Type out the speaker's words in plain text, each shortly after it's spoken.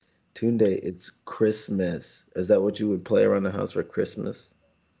Tunde, it's Christmas. Is that what you would play around the house for Christmas?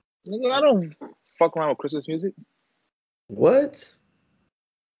 Nigga, I don't fuck around with Christmas music. What?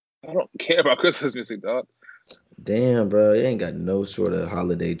 I don't care about Christmas music, dog. Damn, bro. You ain't got no sort of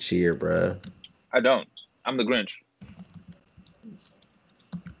holiday cheer, bro. I don't. I'm the Grinch.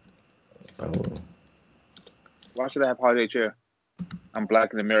 Oh, Why should I have holiday cheer? I'm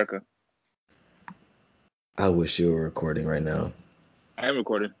black in America. I wish you were recording right now. I am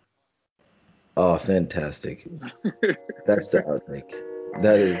recording. Oh, fantastic. That's the outtake.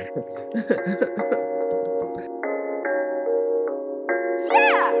 That is.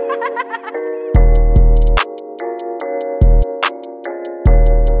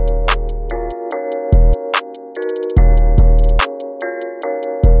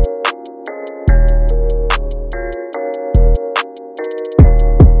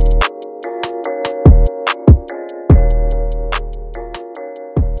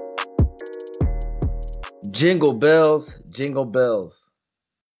 Jingle bells, jingle bells.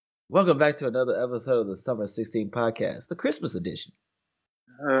 Welcome back to another episode of the Summer 16 podcast, the Christmas edition.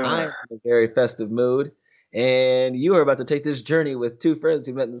 I'm in a very festive mood, and you are about to take this journey with two friends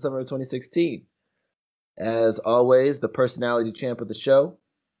who met in the summer of 2016. As always, the personality champ of the show.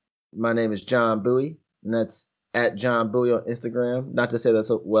 My name is John Bowie, and that's at John Bowie on Instagram. Not to say that's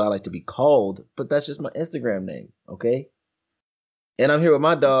what I like to be called, but that's just my Instagram name, okay? And I'm here with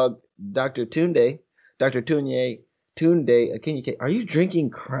my dog, Dr. Tunde. Dr. Tunde, are you drinking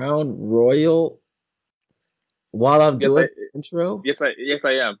Crown Royal while I'm doing the intro? Yes,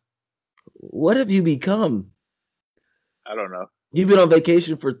 I am. What have you become? I don't know. You've been on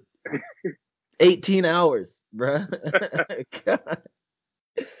vacation for 18 hours, bruh. God.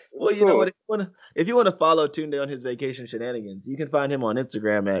 Well, you know what? If you want to follow Tunde on his vacation shenanigans, you can find him on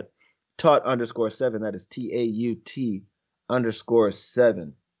Instagram at taut_7. That is TAUT_7.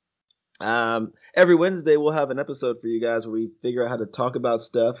 Every Wednesday we'll have an episode for you guys where we figure out how to talk about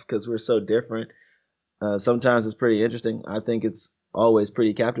stuff because we're so different. Sometimes it's pretty interesting. I think it's always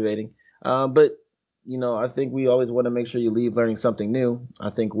pretty captivating. But you know, I think we always want to make sure you leave learning something new.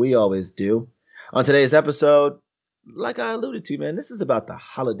 I think we always do. On today's episode, like I alluded to, man, this is about the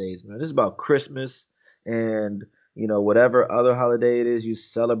holidays, man. This is about Christmas and, you know, whatever other holiday it is you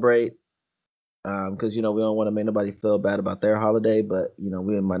celebrate. Because, you know, we don't want to make nobody feel bad about their holiday, but, you know,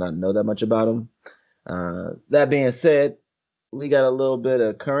 we might not know that much about them. That being said, we got a little bit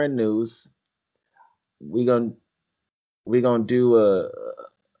of current news. We're gonna do a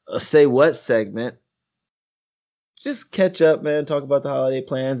say what segment. Just catch up, man, talk about the holiday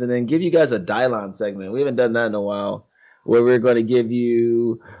plans, and then give you guys a Dylon segment. We haven't done that in a while, where we're going to give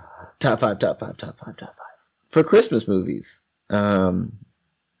you top five for Christmas movies.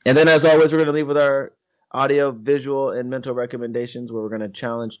 And then, as always, we're going to leave with our audio, visual, and mental recommendations, where we're going to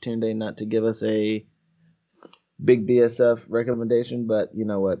challenge Tunde not to give us a big BSF recommendation, but you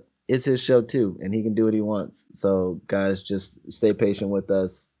know what? It's his show too, and he can do what he wants. So, guys, just stay patient with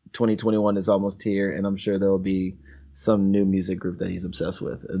us. 2021 is almost here, and I'm sure there will be some new music group that he's obsessed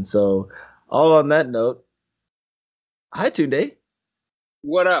with. And so, all on that note, hi, Tunde.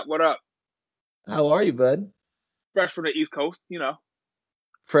 What up? What up? How are you, bud? Fresh from the East Coast, you know.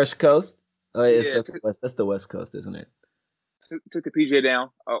 Fresh Coast? That's the West Coast, isn't it? Took the PJ down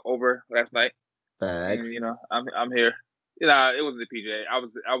over last night. Facts. And, you know, I'm here. You know, it wasn't the PJ. I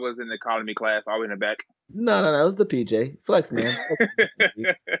was in the economy class. I was in the back. No, it was the PJ. Flex, man.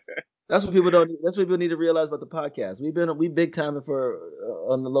 That's what people don't. That's what people need to realize about the podcast. We big timing for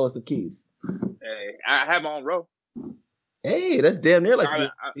on the lowest of keys. Hey, I have my own row. Hey, that's damn near like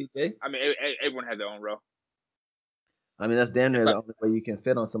PJ. I mean, everyone has their own row. I mean, that's damn near the only way you can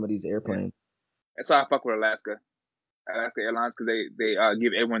fit on some of these airplanes. That's why I fuck with Alaska Airlines, because they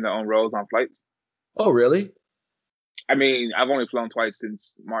give everyone their own rows on flights. Oh, really? I mean, I've only flown twice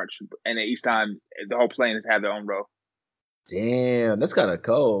since March, and each time the whole plane has had their own row. Damn, that's kind of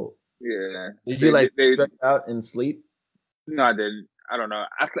cold. Yeah. Did you stretch out and sleep? No, I didn't. I don't know.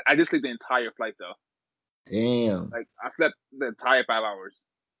 I did sleep the entire flight though. Damn. Like I slept the entire 5 hours.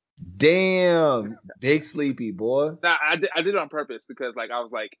 Damn, big sleepy boy. Nah, I did it on purpose because like I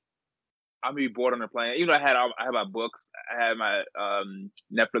was like, I'm gonna be bored on the plane. Even though I had my books, I had my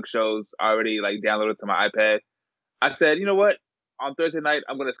Netflix shows already like downloaded to my iPad. I said, you know what? On Thursday night,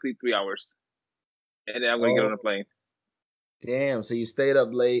 I'm gonna sleep 3 hours, and then I'm gonna get on the plane. Damn! So you stayed up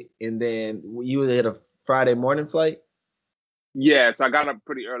late, and then you had a Friday morning flight. Yeah, so I got up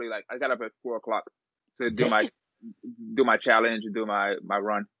pretty early. Like I got up at 4:00 to do my challenge and do my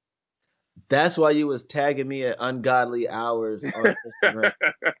run. That's why you was tagging me at ungodly hours on Instagram.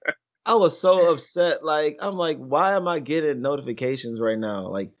 I was so upset. Like, I'm like, why am I getting notifications right now?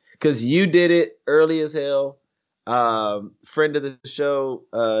 Like, because you did it early as hell. Friend of the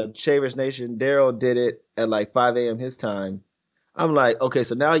show, Shavers Nation, Daryl did it at like 5 a.m. his time. I'm like, okay,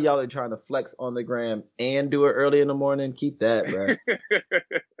 so now y'all are trying to flex on the gram and do it early in the morning. Keep that, bro.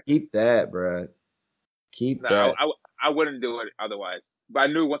 Keep that, bro. Keep No, that. I wouldn't do it otherwise. But I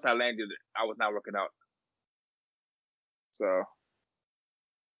knew once I landed, I was not working out. So,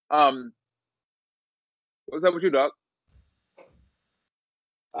 what's up with you, dog?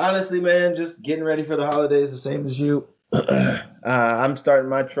 Honestly, man, just getting ready for the holidays, the same as you. I'm starting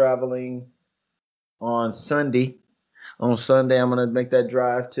my traveling on Sunday. On Sunday, I'm gonna make that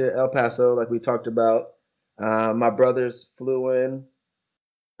drive to El Paso, like we talked about. My brothers flew in,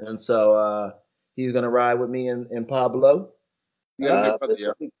 and so he's gonna ride with me and Pablo. You got a good brother, This yo.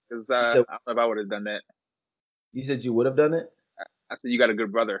 will be- Because you I said don't know if I would have done that. you said you would have done it. I said you got a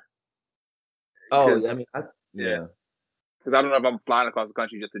good brother. Oh, Because I mean, yeah. because I don't know if I'm flying across the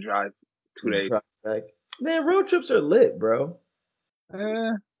country just to drive 2 days. Try back. Man, road trips are lit, bro.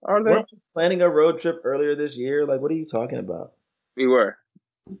 Are they? Weren't you planning a road trip earlier this year? Like, what are you talking about? We were.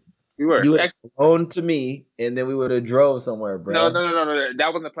 You would have Actually, flown to me, and then we would have drove somewhere, bro. no. That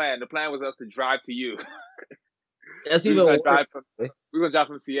wasn't the plan. The plan was us to drive to you. That's we even were worse. gonna drive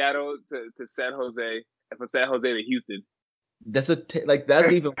from Seattle to San Jose, and from San Jose to Houston. That's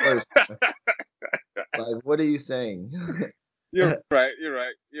that's even worse. Like, what are you saying? You're right.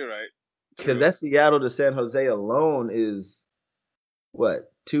 Because that Seattle to San Jose alone is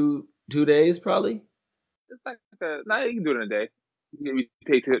what, two days probably? It's like no, you can do it in a day. We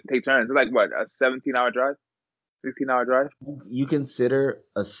take turns. It's like what, a 17-hour drive, 16-hour drive. You consider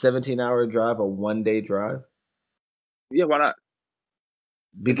a 17-hour drive a 1-day drive? Yeah, why not?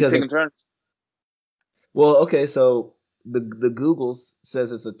 Because taking turns. Well, okay, so the Googles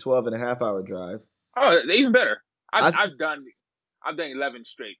says it's a 12.5-hour drive. Oh, even better. I've done 11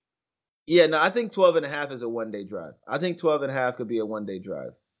 straight. Yeah, no, I think 12.5 is a 1-day drive. I think 12.5 could be a 1-day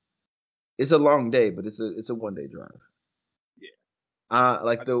drive. It's a long day, but it's a 1-day drive. Yeah.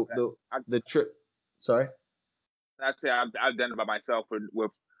 Like the trip. Sorry. I say I've done it by myself with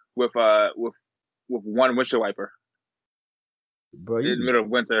one windshield wiper. Bro, in the middle of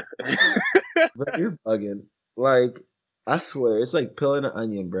winter. Bro, you're bugging. Like, I swear, it's like peeling an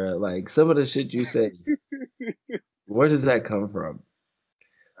onion, bro. Like some of the shit you say, where does that come from?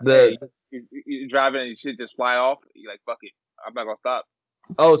 You're driving and you shit just fly off. You're like, fuck it, I'm not gonna stop.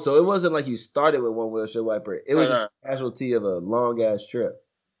 Oh, so it wasn't like you started with one windshield wiper. It was just a casualty of a long ass trip.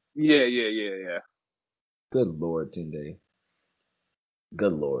 Yeah. Good Lord, Tunde.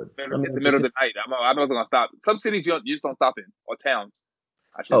 Good Lord. In the middle of the night, I wasn't gonna stop. Some cities you just don't stop in, or towns,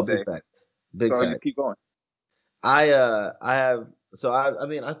 I should say. Big facts. Big so facts. You keep going. I have I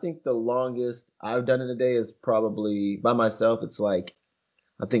mean, I think the longest I've done in a day is probably by myself. It's like,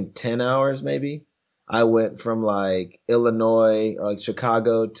 I think 10 hours maybe. I went from like Illinois or like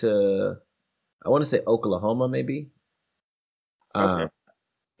Chicago to, I want to say Oklahoma maybe. Okay.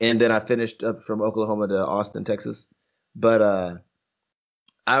 And then I finished up from Oklahoma to Austin, Texas. But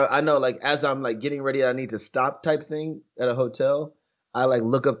I know, like, as I'm like getting ready, I need to stop type thing at a hotel. I like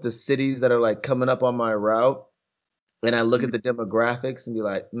look up the cities that are like coming up on my route, and I look at the demographics and be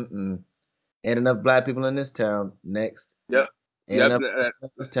like, ain't enough black people in this town. Next. Yep. Ain't enough in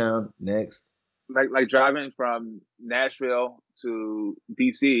this town. Next. Like driving from Nashville to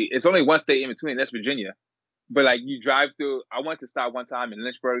DC, it's only one state in between. That's Virginia. But like you drive through, I went to stop one time in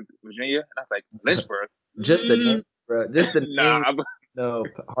Lynchburg, Virginia, and I was like, Lynchburg? Just the name, bro. Just the name. No,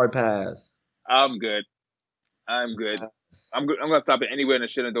 hard pass. I'm good. I'm good. I'm gonna stop it anywhere in the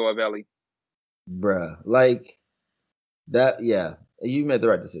Shenandoah Valley. Bruh. Like that, yeah. You made the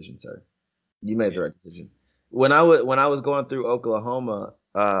right decision, sir. You made the right decision. When I was going through Oklahoma,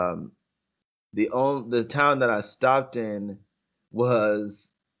 the town that I stopped in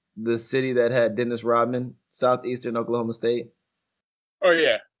was the city that had Dennis Rodman, Southeastern Oklahoma State. Oh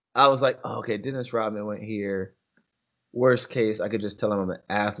yeah. I was like, oh, okay, Dennis Rodman went here. Worst case, I could just tell them I'm an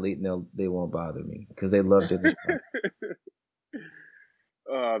athlete and they won't bother me because they love Dennis Rodman.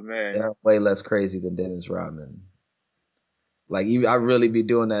 Oh man, they're way less crazy than Dennis Rodman. Like, I really be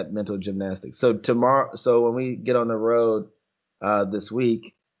doing that mental gymnastics. So when we get on the road this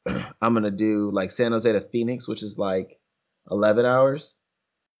week, I'm gonna do like San Jose to Phoenix, which is like 11 hours.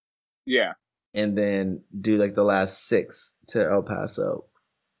 Yeah. And then do like the last 6 to El Paso.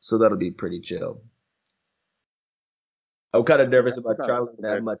 So that'll be pretty chill. I'm kind of nervous about traveling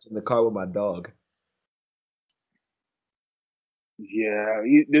that much in the car with my dog. Yeah,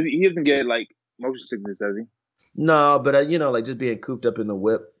 he doesn't get like motion sickness, does he? No, but like just being cooped up in the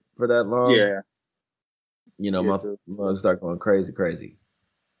whip for that long. Yeah. My start going crazy.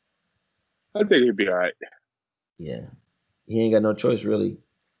 I think he'd be all right. Yeah, he ain't got no choice really.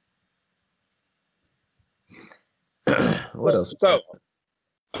 What else? So,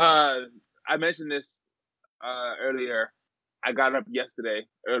 I mentioned this earlier. I got up yesterday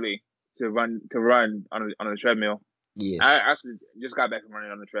early to run on the treadmill. I Yes, actually just got back from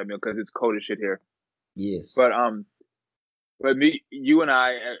running on the treadmill because it's cold as shit here. yes. But you and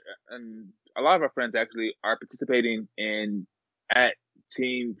I and a lot of our friends actually are participating in at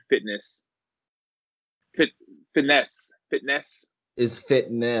Team Fitness, fit fitness. It's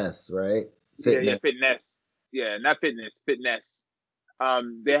fitness, right? Yeah, Fitness. fitness. Yeah, not fitness, fitness.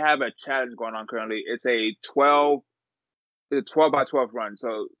 They have a challenge going on currently. It's a 12 by 12 run.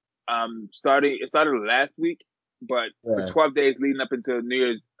 So, it started last week, but for Yeah. 12 days leading up until New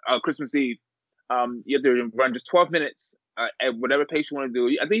Year's, Christmas Eve, you have to run just 12 minutes at whatever pace you want to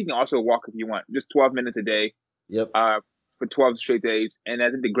do. I think you can also walk if you want, just 12 minutes a day, Yep. for 12 straight days. And I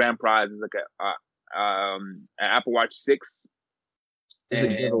think the grand prize is like an Apple Watch 6. It's a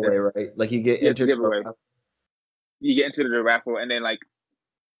And giveaway, right? Like you get yeah, it's a entered. giveaway. You get into the raffle, and then like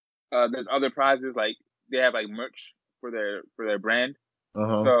there's other prizes, like they have like merch for their brand.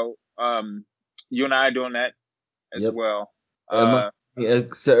 Uh-huh. So you and I are doing that as Yep. well. And, Uh,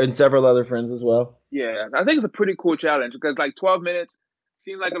 and several other friends as well. yeah, I think it's a pretty cool challenge because like 12 minutes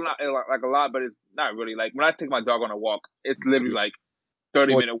seems like a lot, but it's not really. Like when I take my dog on a walk, it's literally like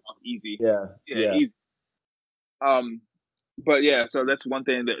 30 For, minute walk, easy. yeah, Yeah, yeah. easy. Um, but yeah, so that's one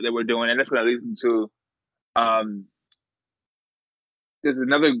thing that we're doing, and that's going to lead into um. There's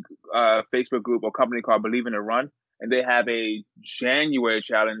another Facebook group or company called Believe in a Run, and they have a January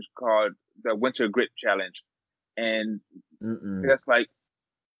challenge called the Winter Grit Challenge, and Mm-mm. that's like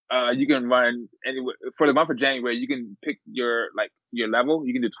you can run anywhere for the month of January. You can pick your level.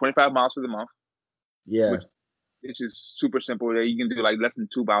 You can do 25 miles for the month, Yeah. which is super simple. You can do like less than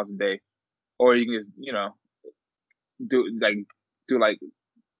 2 miles a day, or you can just do like do like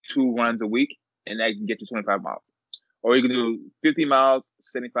 2 runs a week, and that can get you 25 miles. Or you can do 50 miles,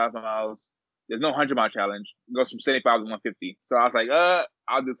 75 miles. There's no 100-mile challenge. It goes from 75 to 150. So I was like,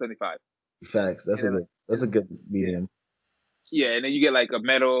 I'll do 75. Facts. And then That's a good yeah, medium. yeah, and then you get like a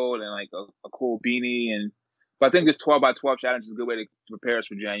medal and like a cool beanie. But I think this 12 by 12 challenge is a good way to prepare us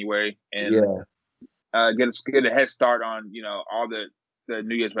for January and Yeah. get a head start on all the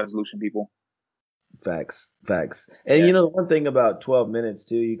New Year's resolution people. Facts. Facts. And Yeah, the one thing about 12 minutes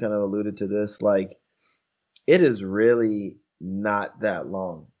too, you kind of alluded to this, like it is really not that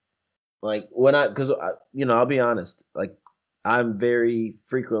long. Like when I'll be honest, like I'm very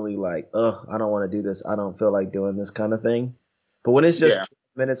frequently like, I don't want to do this. I don't feel like doing this kind of thing. But when it's just yeah, 12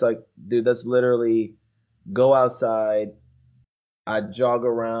 minutes, like, dude, that's literally go outside, I jog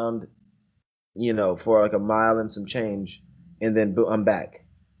around, for like a mile and some change, and then I'm back.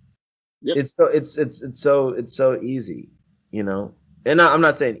 yep, It's so easy, you know. And I'm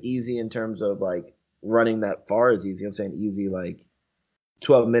not saying easy in terms of like running that far is easy. I'm saying easy like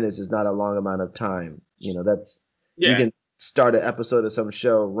 12 minutes is not a long amount of time. You yeah, can start an episode of some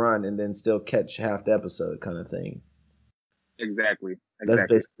show, run, and then still catch half the episode kind of thing. exactly, That's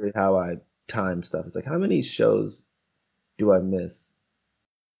exactly. basically how I time stuff. It's like, how many shows do I miss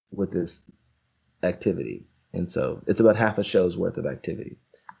with this activity? And so it's about half a show's worth of activity.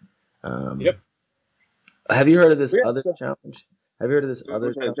 Um, Yep. have you heard of this Yeah. other So, challenge? Have you heard of this other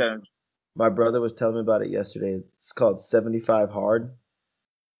what's that challenge? challenge? My brother was telling me about it yesterday. It's called 75 Hard.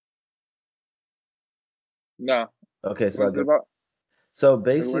 No. Okay, so I'll What's it give. about? So Like, what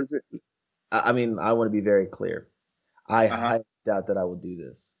basically, is it? I mean, I want to be very clear. I Uh huh. highly doubt that I will do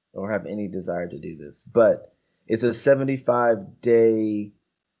this or have any desire to do this, but it's a 75-day,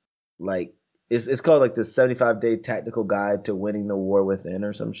 like it's called like the 75-day tactical guide to winning the war within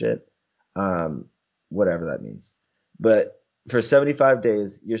or some shit. Um, whatever that means. But for 75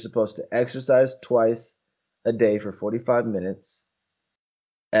 days, you're supposed to exercise twice a day for 45 minutes.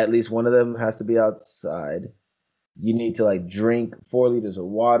 At least one of them has to be outside. You need to like drink 4 liters of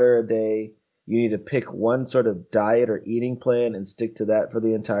water a day. You need to pick one sort of diet or eating plan and stick to that for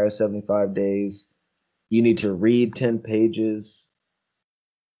the entire 75 days. You need to read 10 pages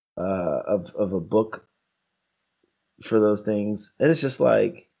of a book for those things. And it's just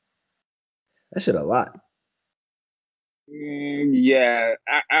like, that shit a lot. Yeah,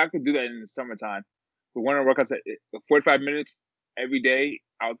 I could do that in the summertime. But when I work outside, 45 minutes every day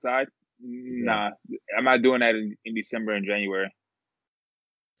outside, Yeah. nah, I'm not doing that in December and January.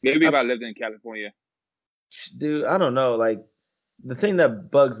 Maybe I, if I lived in California. dude, I don't know. Like, the thing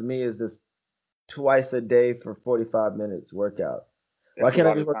that bugs me is this twice a day for 45 minutes workout. Why That's a can't I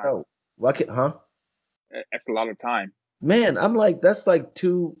lot just of work time. out? Why can't, huh? That's a lot of time. Man, I'm like, that's like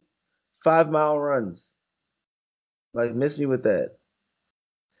two. 5 mile runs. Like, miss me with that.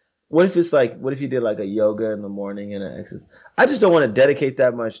 What if it's like, what if you did like a yoga in the morning and an exercise? I just don't want to dedicate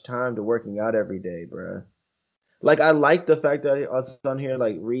that much time to working out every day, bruh. Like, I like the fact that I was on here,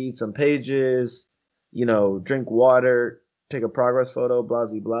 like, read some pages, drink water, take a progress photo, blah,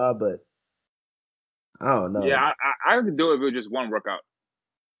 blah, blah. But I don't know. Yeah, I could do it with just one workout.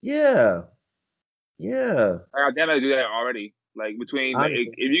 Yeah. Yeah. Like, I definitely do that already. Like between like,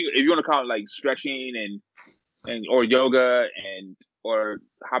 Honestly. if you want to count like stretching and or yoga and or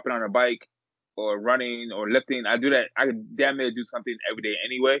hopping on a bike or running or lifting, I do that. I could damn near do something every day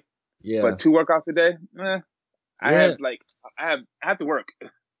anyway. Yeah. But 2 workouts a day, I Yeah. have like I have to work.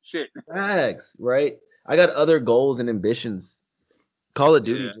 Shit. Facts, right? I got other goals and ambitions. Call of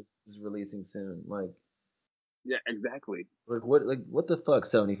Duty Yeah. just is releasing soon. Like, Yeah, exactly. what the fuck,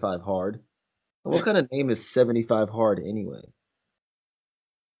 75 hard? What kind of name is 75 hard anyway?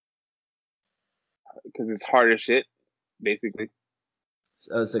 Because it's hard as shit, basically.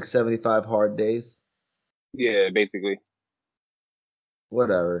 It's like 75 hard days. Yeah, basically.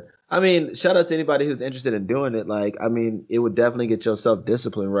 Whatever. I mean, shout out to anybody who's interested in doing it. Like, I mean, it would definitely get your self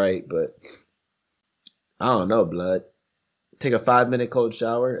discipline right, but I don't know, blood. Take a 5 minute cold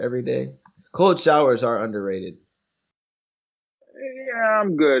shower every day. Cold showers are underrated. Yeah,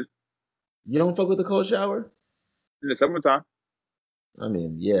 I'm good You don't fuck with the cold shower? in the summertime. I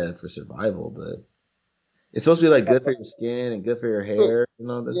mean, yeah, for survival, but it's supposed to be like good for your skin and good for your Cool. hair and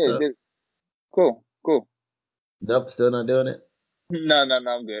all this Yeah, stuff. cool. Nope, still not doing it. No,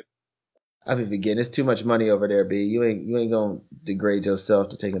 I'm good. I be forgetting. It's too much money over there, B. You ain't gonna degrade yourself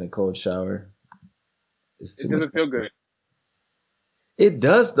to taking a cold shower. It's too It much. doesn't feel good. It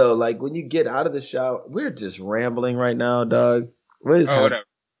does though. Like when you get out of the shower, we're just rambling right now, dog. What is Oh, happening?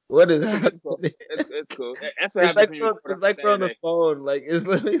 whatever. What is It's cool. happening? It's cool. That's what It's happens like when you record it's on a like we're on the Saturday. phone. Like it's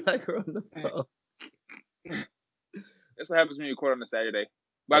literally like we're on the phone. That's what happens when you record on a Saturday.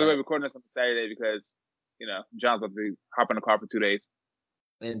 By the way, recording this on a Saturday because John's about to hop in the car for 2 days.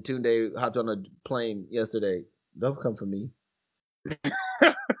 And Tunde hopped on a plane yesterday. Don't come for me.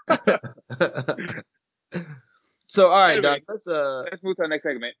 So all right, Anyway, Doc. let's move to the next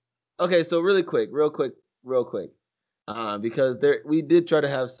segment. Okay, so real quick. Because we did try to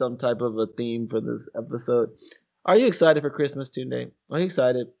have some type of a theme for this episode. Are you excited for Christmas, Tunde? Are you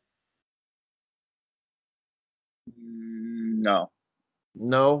excited? No.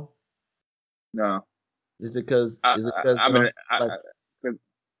 No. Is it because? Because I'm an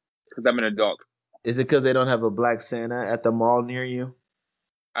adult. Is it because they don't have a black Santa at the mall near you?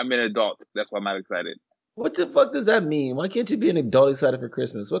 I'm an adult. That's why I'm not excited. What the fuck does that mean? Why can't you be an adult excited for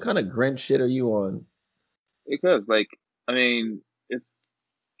Christmas? What kind of Grinch shit are you on? Because, it's.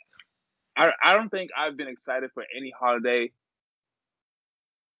 I don't think I've been excited for any holiday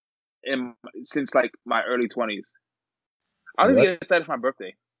since like my early 20s. I don't even get excited for my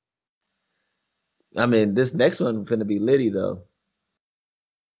birthday. I mean, this next one finna be litty though.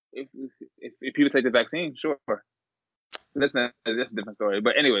 If people take the vaccine, sure. That's a different story.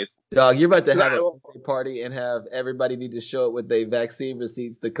 But anyways, dog, you're about to have a birthday party and have everybody need to show up with their vaccine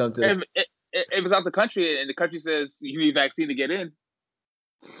receipts to come to. If it's out the country and the country says you need a vaccine to get in.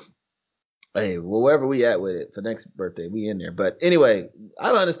 Hey, well, wherever we at with it for next birthday, we in there. But anyway, I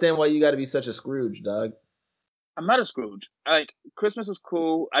don't understand why you got to be such a Scrooge, dog. I'm not a Scrooge. Like Christmas is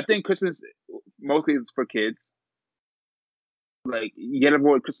cool. I think Christmas mostly is for kids. Like you get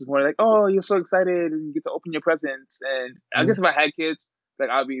aboard Christmas morning, like, oh, you're so excited and you get to open your presents. And I guess if I had kids, like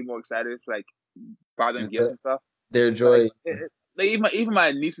I'd be more excited, like buy them gifts and stuff. Their joy. Like even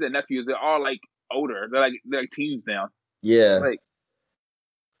my nieces and nephews, they're all like older. They're like teens now. Yeah. Like,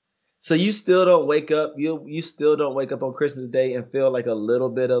 so you still don't wake up. You still don't wake up on Christmas Day and feel like a little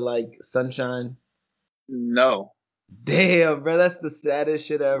bit of like sunshine. No. Damn, bro, that's the saddest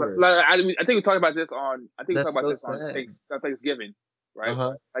shit ever. Like, I think we talked about this on. I think we talked about this on Thanksgiving, right?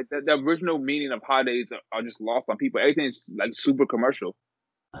 Uh-huh. Like the original meaning of holidays are just lost on people. Everything's like super commercial.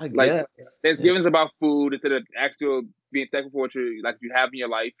 Like Thanksgiving's about food instead of actual being thankful for what you have in your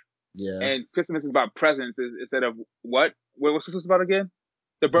life. Yeah. And Christmas is about presents instead of what? What's Christmas about again?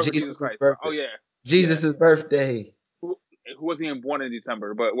 The birth of Jesus Christ. Birthday. Oh yeah, Jesus' birthday. Who wasn't even born in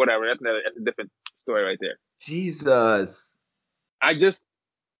December? But whatever. That's a different story right there. Jesus. I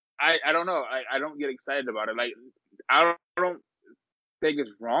don't know. I don't get excited about it. Like I don't think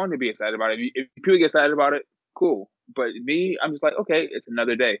it's wrong to be excited about it. If people get excited about it, cool. But me, I'm just like, okay, it's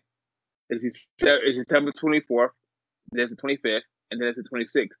another day. It's December 24th, then it's the 25th, and then it's the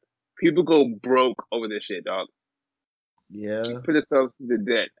 26th. People go broke over this shit, dog. Yeah. Put themselves to the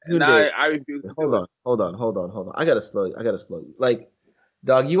debt. And I refuse to Hold on. I gotta slow you. Like,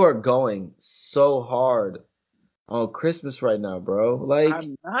 Dog, you are going so hard on Christmas right now, bro. Like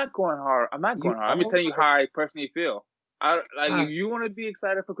I'm not going hard. I'm not you going hard. I'm just are. telling you how I personally feel. I like God. if you want to be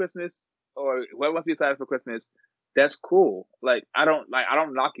excited for Christmas or whoever wants to be excited for Christmas, that's cool. Like I don't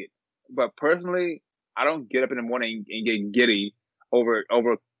knock it. But personally, I don't get up in the morning and get giddy over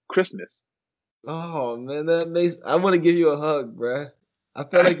Christmas. Oh man, that makes I want to give you a hug, bruh. I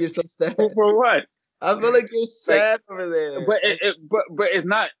feel like you're so sad. For what? I feel like you're Like, sad over there. but it's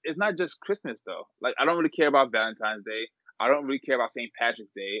not just Christmas though. Like I don't really care about Valentine's Day. I don't really care about St. Patrick's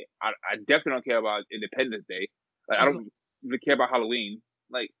Day. I definitely don't care about Independence Day. Like I Oh, don't really care about Halloween.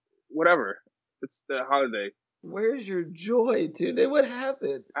 Like whatever. It's the holiday. where's your joy, Tunde? What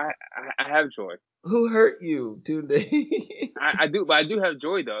happened? I have joy. Who hurt you, Tunde? I do, but I do have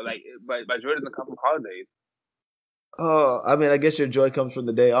joy though. Like, but my joy doesn't come from holidays. Oh, I mean, I guess your joy comes from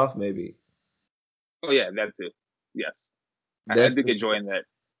the day off, maybe. Oh yeah, that too. Yes, I That's do the get joy in that.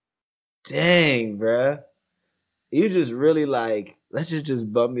 dang, bruh. You just really like, let's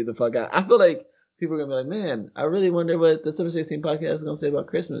just bum me the fuck out. I feel like people are gonna be like, man, I really wonder what the 716 podcast is gonna say about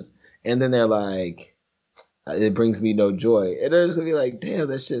Christmas. And then they're like, it brings me no joy. And they're just gonna be like, damn,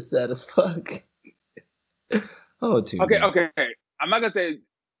 that shit's sad as fuck. Oh, too Okay, bad. okay. I'm not gonna say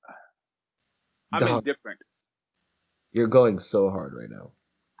I'm Dog, indifferent. you're going so hard right now.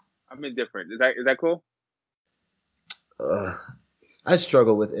 I'm indifferent. Is that cool? Ugh. I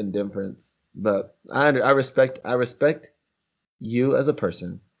struggle with indifference, but I respect you as a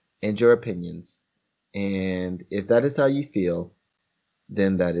person and your opinions. And if that is how you feel,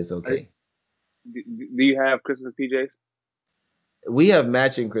 then that is okay. Do you have Christmas PJs? We have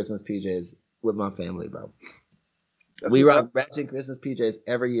matching Christmas PJs with my family, bro. That's We what's rock up. matching Christmas PJs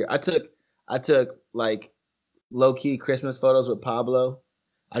every year. I took like low key Christmas photos with Pablo.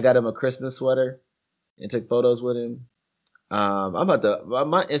 I got him a Christmas sweater and took photos with him. I'm about to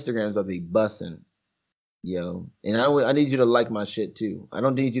my Instagram's about to be bussing, yo. And I need you to like my shit too. I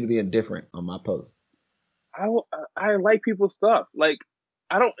don't need you to be indifferent on my posts. I I like people's stuff. Like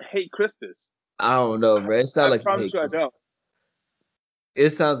I don't hate Christmas. I don't know, bro. It sounds I like you promise hate you, I Christmas. don't. It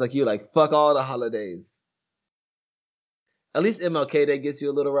sounds like you like fuck all the holidays. At least MLK Day gets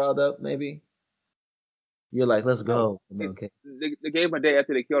you a little riled up, maybe. You're like, let's No, go, MLK. they gave him a day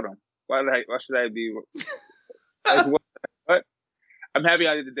after they killed him. Why should I be like what? What? I'm happy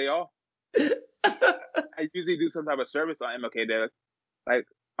I did the day off. I usually do some type of service on MLK Day. Like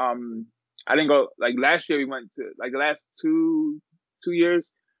I didn't go like last year. We went to like the last two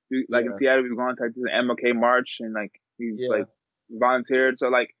years. Like in Yeah, Seattle, we were going to like, the MLK March and like we yeah. like volunteered. So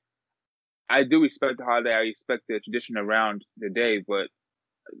like I do respect the holiday. I respect the tradition around the day, but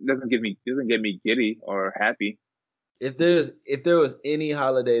it doesn't get me giddy or happy. If there was any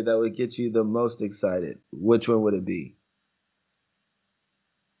holiday that would get you the most excited, which one would it be?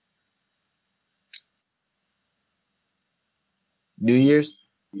 New Year's?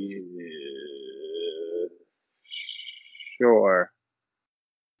 Yeah, sure,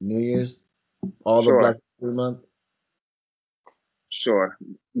 New Year's? All the Black sure, History Month? sure.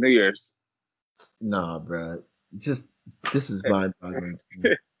 New Year's. Nah, bro. Just this is mind boggling to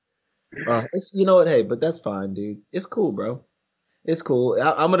me. You know what? Hey, but that's fine, dude. It's cool, bro. It's cool.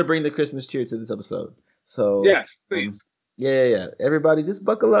 I'm gonna bring the Christmas cheer to this episode. So, Yes, please. yeah, yeah, yeah. Everybody, just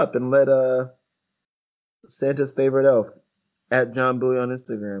buckle up and let Santa's favorite elf at John Bowie on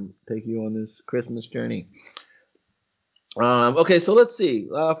Instagram take you on this Christmas journey. Okay, so let's see.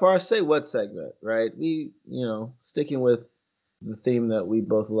 For our say what segment, right? We, sticking with the theme that we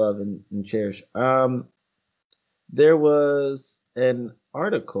both love and cherish. There was an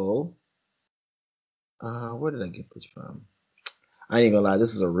article. Where did I get this from? I ain't gonna lie,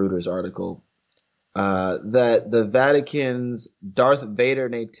 this is a Reuters article. That the Vatican's Darth Vader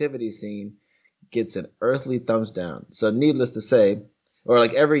nativity scene gets an earthly thumbs down. So, needless to say, or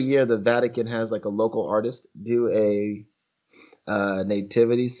like every year, the Vatican has like a local artist do a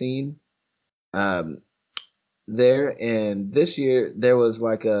nativity scene there, and this year there was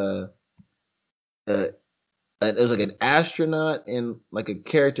like a it was like an astronaut and like a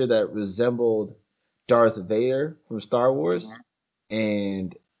character that resembled Darth Vader from Star Wars,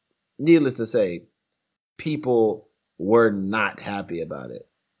 and needless to say, people were not happy about it.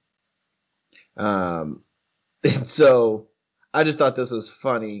 Um, and so I just thought this was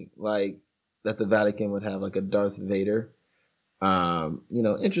funny, like that the Vatican would have like a Darth Vader.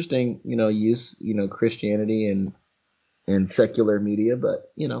 Interesting, use, Christianity and secular media,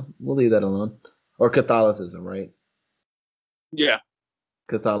 but we'll leave that alone. Or Catholicism, right? Yeah.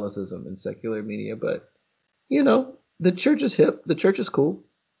 Catholicism and secular media, but the church is hip. The church is cool.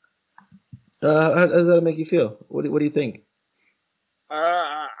 How does that make you feel? What do you think?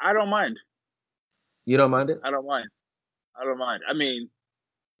 I don't mind. You don't mind it? I don't mind. I don't mind. I mean,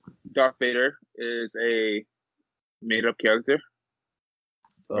 Darth Vader is a made up character,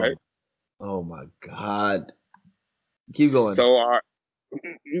 right? Oh, oh my God. Keep going. So are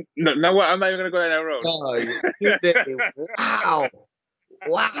no, what? I'm not even gonna go down that road. Oh, wow.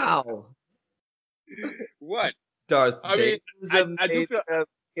 Wow. What? Darth I Vader mean, is a I do made feel up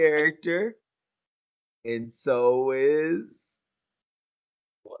character, and so is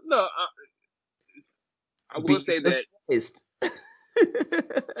no. I will say Jesus that Christ.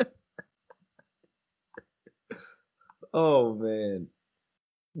 Oh man.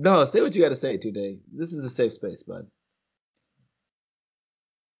 No, say what you got to say today. This is a safe space, bud.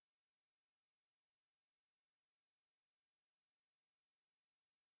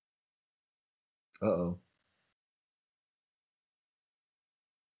 Uh-oh.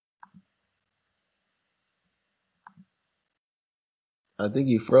 I think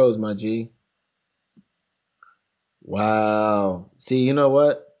you froze, my G. Wow. See, you know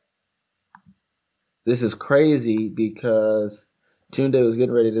what? This is crazy because Tunde was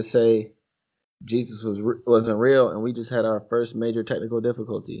getting ready to say Jesus wasn't real, and we just had our first major technical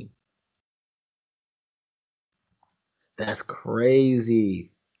difficulty. That's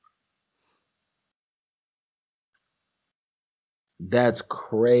crazy. That's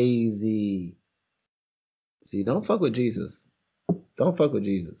crazy. See, don't fuck with Jesus. Don't fuck with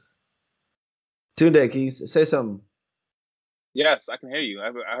Jesus. Tunde, can you say something? yes, I can hear you.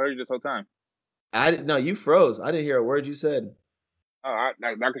 I heard you this whole time. I didn't. No, you froze. I didn't hear a word you said. Oh, I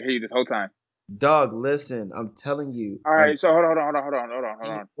can hear you this whole time. Dog, listen. I'm telling you. All right, so hold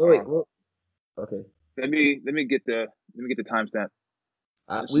Wait, on. wait. Okay. Let me get the timestamp.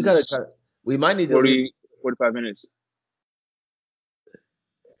 This We gotta. is We might need to leave. 45 minutes.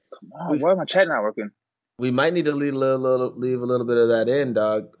 Come on, We why my chat not working? we might need to leave a little bit of that in,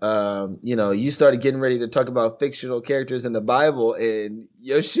 dog. You started getting ready to talk about fictional characters in the Bible, and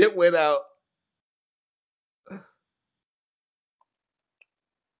your shit went out.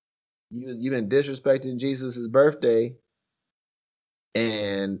 You've been disrespecting Jesus' birthday,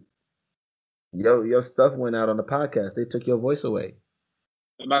 and your stuff went out on the podcast. They took your voice away.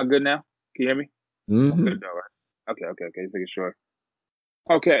 Am I good now? Can you hear me? Mm-hmm. Good, all right. Okay. Just making sure.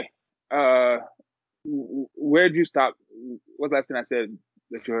 Okay. Uh, where did you stop? What's the last thing I said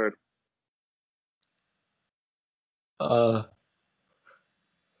that you heard? Uh.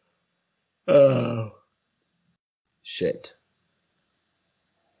 Oh. Shit.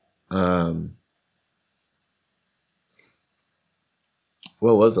 Um.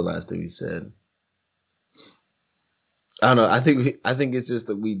 What was the last thing you said? I don't know. I think it's just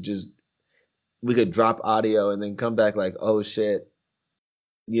that we could drop audio and then come back like, oh shit,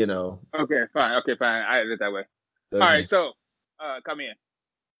 you know. Okay, fine. Okay, fine. I did it that way. All Okay. right. So, come in.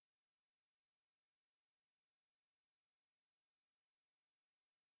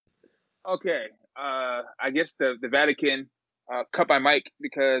 Okay. I guess the Vatican cut my mic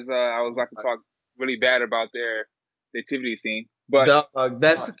because I was about to talk really bad about their nativity scene. But Dog,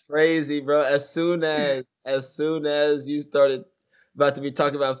 that's crazy, bro. As soon as you started about to be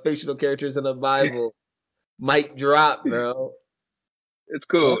talking about fictional characters in the Bible, mic drop, bro. it's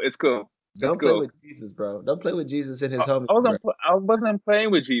cool. Don't It's cool. It's don't play cool. with Jesus, bro. Don't play with Jesus and his I, homies, I bro. wasn't. I wasn't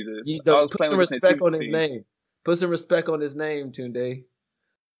playing with Jesus. You I don't was put playing some with this respect nativity on his scene. name. Put some respect on his name, Tunde.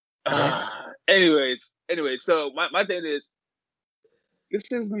 Anyways. So my thing is, this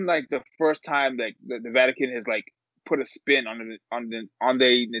isn't like the first time that the Vatican has like put a spin on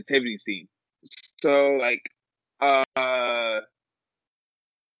the nativity scene. So like, uh,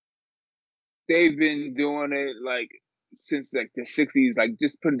 they've been doing it like since like the '60s, like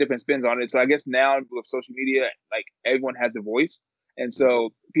just putting different spins on it. So I guess now with social media, like everyone has a voice, and so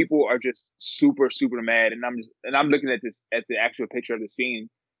people are just super super mad. And I'm looking at the actual picture of the scene.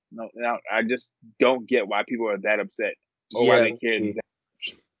 Now I just don't get why people are that upset or why Yeah, they care.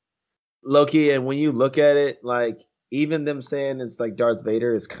 low key. And when you look at it, like even them saying it's like Darth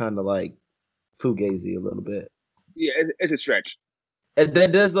Vader is kind of like fugazi a little bit. Yeah, it's a stretch. And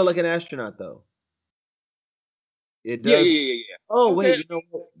that does look like an astronaut, though. It Yeah, does. yeah. Oh wait, Okay. you know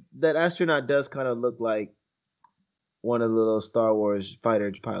what? That astronaut does kind of look like one of the little Star Wars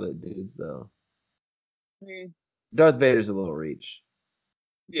fighter pilot dudes, though. I mean, Darth Vader's a little reach.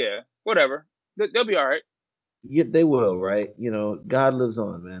 yeah, whatever. They'll be all right. Yeah, they will, right? God lives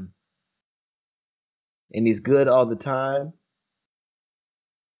on, man, and He's good all the time.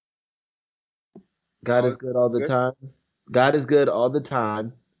 God is All good all the good. time. God is good all the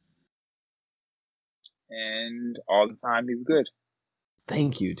time. And all the time he's good.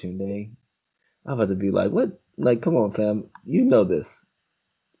 Thank you, Tunde. I'm about to be like, what Like, come on, fam. You know this.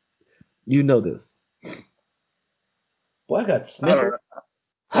 You know this. Boy, I got I don't sniffles.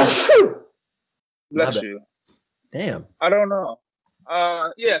 know. My Bless bad. you. Damn. I don't know.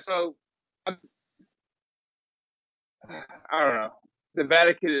 Yeah. So I, I don't know. The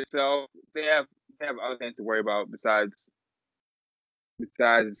Vatican itself, they have other things to worry about besides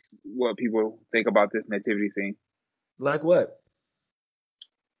what people think about this nativity scene. Like what?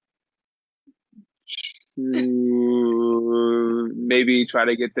 To maybe try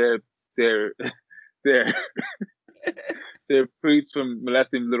to get their their their priests from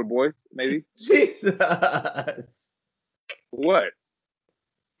molesting little boys. Maybe Jesus. what?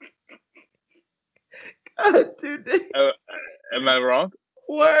 God, dude. Uh, am I wrong?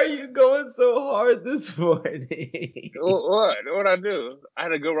 Why are you going so hard this morning? What? What I do? I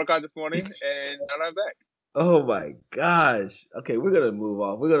had a good workout this morning, and now I'm back. Oh my gosh. Okay, we're gonna move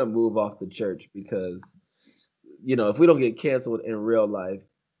off. We're gonna move off the church because if we don't get canceled in real life,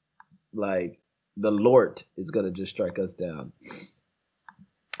 like the Lord is gonna just strike us down.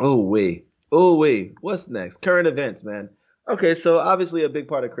 Oh wait. Oh wait. What's next? Current events, man. Okay, so obviously a big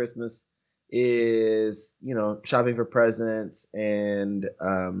part of Christmas is, shopping for presents and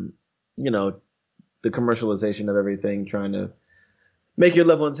you know, the commercialization of everything, trying to make your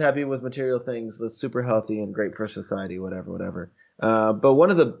loved ones happy with material things that's super healthy and great for society, whatever, whatever. But one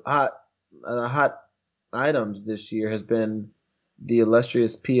of the hot items this year has been the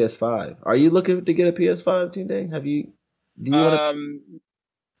illustrious PS5. Are you looking to get a PS5, Day? Do you want to? Um,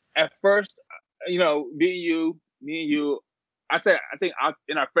 at first, me and you, I think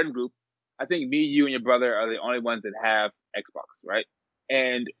in our friend group, I think me, you, and your brother are the only ones that have Xbox, right?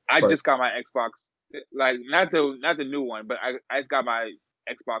 And I just got my Xbox, like not the new one, but I just got my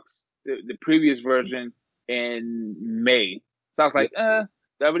Xbox, the previous version in May. So I was Yeah. like,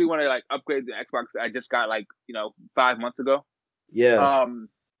 do I really want to like upgrade the Xbox I just got like 5 months ago? Yeah. Um,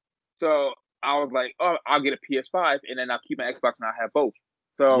 so I was like, oh, I'll get a PS5 and then I'll keep my Xbox and I'll have both.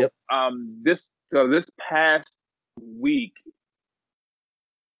 So Yep. this past week,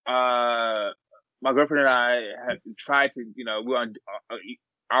 my girlfriend and I had tried to, we're on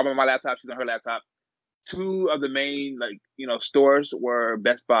I'm on my laptop, she's on her laptop. Two of the main stores were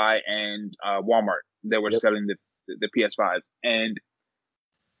Best Buy and Walmart that were Yep. selling the PS5s, and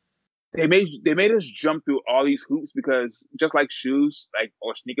they made us jump through all these hoops because just like shoes, like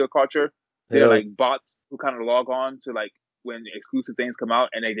or sneaker culture, they're Hell like bots who kind of log on to like when exclusive things come out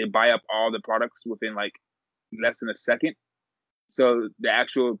and they buy up all the products within like less than a second. So the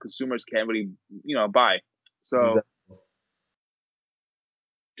actual consumers can't really, buy. So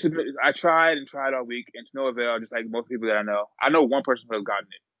exactly. I tried and tried all week and to no avail, just like most people that I know. I know one person who has gotten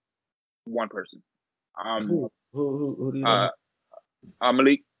it. One person. Um Who do you know? uh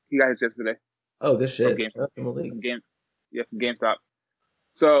Malik, he got his yesterday Oh, good from shit. Game Shout out to Malik. from Game yeah, from GameStop.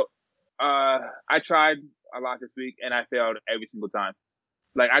 So I tried a lot this week and I failed every single time.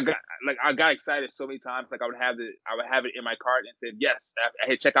 I got excited so many times. Like I would have it in my cart and said yes. I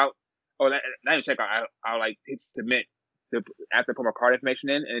hit checkout. Oh, not even checkout. I'll like hit submit to after I put my card information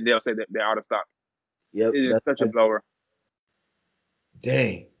in, and they'll say that they're out of stock. Yep. It is That's such a blower,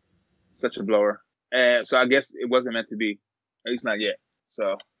 dang. such a blower. And so I guess it wasn't meant to be, at least not yet.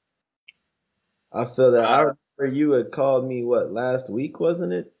 So I feel that. I uh, remember you had called me what last week,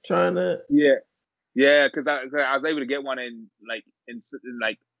 wasn't it? Trying to. yeah, yeah, because I was able to get one in like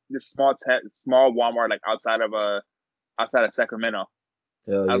this small Walmart like outside of Sacramento.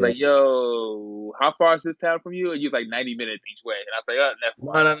 Hell I was yeah. like, yo, how far is this town from you? And you was like 90 minutes each way. And I was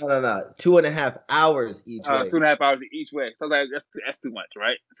like, oh, never No, no, no, no, no. 2.5 hours each mind. way. 2.5 hours each way. So I was like, that's too much,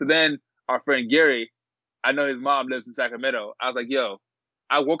 right? So then our friend Gary, I know his mom lives in Sacramento. I was like, yo,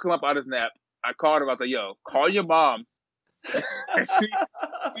 I woke him up out of his nap. I called him. I was like, yo, call your mom and see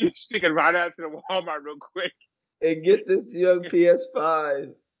if she can ride out to the Walmart real quick And get this young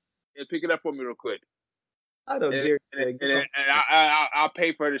PS5. and pick it up for me real quick. I know And, Gary. and, Man, and, and I'll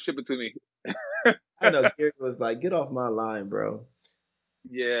pay for her to ship it to me. I know Gary was like, "Get off my line, bro."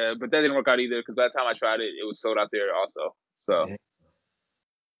 Yeah, but that didn't work out either because by the time I tried it, it was sold out there also. So Damn.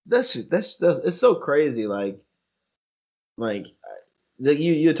 That's it's so crazy. Like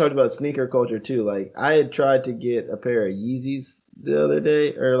you talked about sneaker culture too. Like I had tried to get a pair of Yeezys the other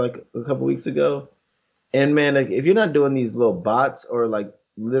day or like a couple weeks ago, and man, like if you're not doing these little bots or like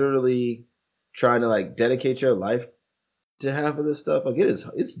literally trying to like dedicate your life to half of this stuff, like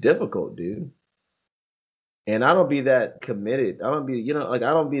it's difficult, dude. And I don't be that committed. I don't be, like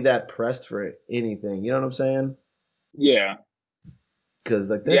I don't be that pressed for anything. You know what I'm saying? yeah, Because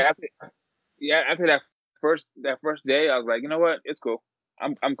like yeah, this, after that first day, I was like, you know what, it's cool.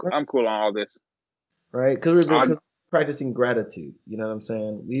 I'm cool on all this. right? Because I, we're practicing gratitude. You know what I'm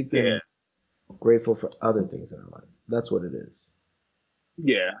saying? We've yeah, been grateful for other things in our life. That's what it is.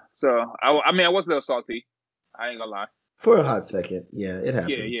 yeah. So I mean, I was a little salty. I ain't gonna lie. For a hot second, yeah, it Yeah,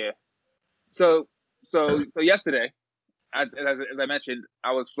 happens. yeah. So so yesterday, as I mentioned,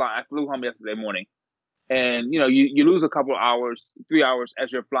 I was flying. I flew home yesterday morning, and you lose a couple of hours, 3 hours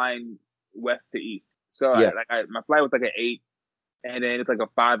as you're flying west to east. So Yeah. my flight was like at 8, and then it's like a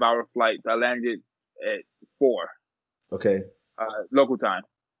 5 hour flight. So I landed at 4 Okay. local time.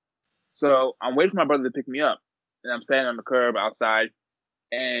 So I'm waiting for my brother to pick me up, and I'm standing on the curb outside,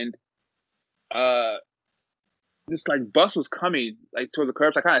 and uh, this like bus was coming like towards the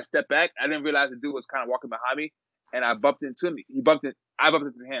curb. So I kind of stepped back. I didn't realize the dude was kind of walking behind me, and I bumped into me. I bumped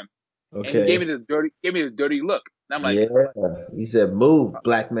into him, and he Okay. gave me this dirty look. And I'm like, Yeah. He said, "Move,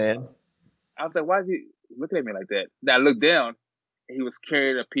 black man." I was like, why is he looking at me like that? Then I looked down, and he was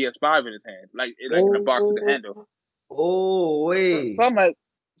carrying a PS5 in his hand, like in a box with the Oh, handle. oh, So, wait.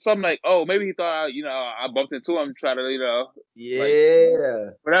 so I'm like, oh, maybe he thought, I bumped into him, try to, like Yeah,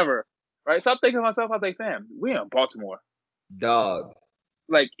 whatever, right? So I'm thinking to myself, I was like, fam, we in Baltimore. dog.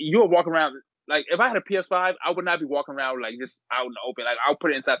 Like you were walking around. Like if I had a PS5, I would not be walking around like just out in the open. Like I'll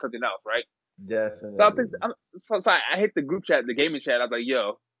put it inside something else, right? So I Definitely, think so I hit the group chat, the gaming chat. I was like,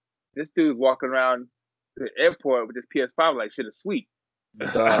 yo, this dude's walking around the airport with this PS5. Like shit is sweet. I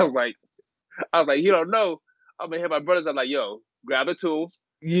was dog. like, you don't know. I'm gonna hit my brothers. I'm like, yo, grab the tools.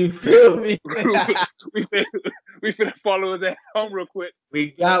 You feel me? we finna, we finna follow his ass home real quick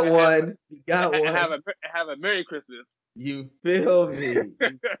We got and have one. We got one. have a Merry Christmas. You feel me?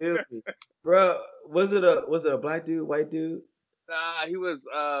 You feel me, bro? Was it a black dude, white dude? He was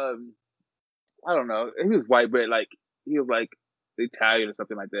I don't know. He was white, but like he was like Italian or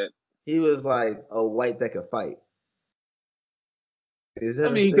something like that. He was like a white that could fight. Is I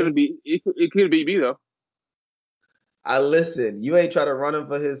that a mean, thing? he could be me though. I listen. You ain't try to run him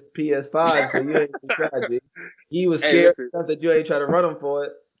for his PS5, so you ain't even try, G. He was Hey, scared listen. enough that you ain't try to run him for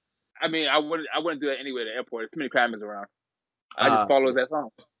it. I mean, I wouldn't do that anyway at the airport. There's too many cameras around. I just Ah, follow his ass home.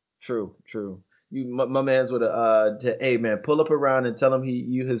 true, true. My man's with a hey man, pull up around and tell him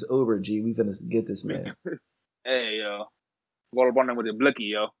you his Uber G. We finna get this man. Hey, yo, roll up on him with a blicky,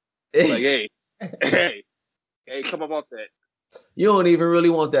 yo. Like, hey, hey, hey, come up off that. You don't even really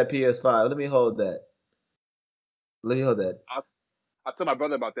want that PS5. Let me hold that. Let me hold that. I told my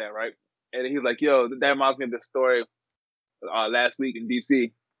brother about that, right? And he's like, yo, that reminds me of the story last week in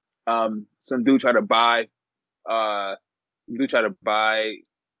DC. Some uh, dude tried to buy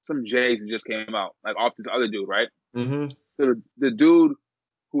some J's that just came out, like off this other dude, right? Mm-hmm. So the dude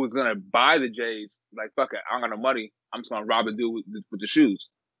who was gonna buy the J's, like, fuck it, I don't got no money. I'm just gonna rob the dude with the shoes,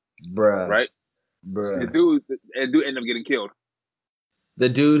 Bruh. right? And Bruh. the dude ended up getting killed. The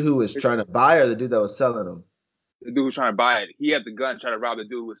dude who was trying to buy or the dude that was selling them? The dude who was trying to buy it, he had the gun, trying to rob the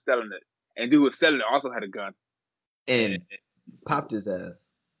dude who was selling it, and the dude who was selling it also had a gun. And, And popped his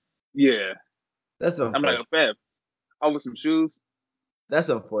ass. yeah, That's I'm like, unfortunate. fam, over some shoes. That's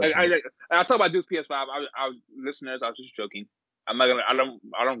unfortunate. I talk about dude's PS5. Listeners, I was just joking. I'm not gonna.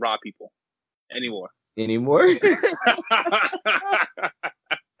 I don't rob people anymore. Anymore?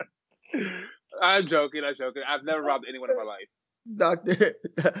 I'm joking. I'm joking. I've never robbed anyone in my life. Doctor,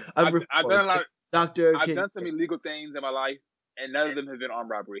 I've done a lot. Doctor, I've done some illegal things in my life, and none of them have been armed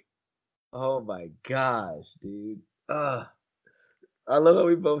robbery. oh my gosh, dude. I love how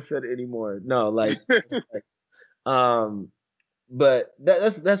we both said anymore. No, like, um, but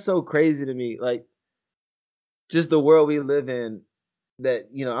that's so crazy to me. Like, just the world we live in. That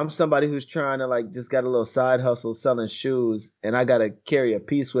I'm somebody who's trying to like just got a little side hustle selling shoes, and I gotta carry a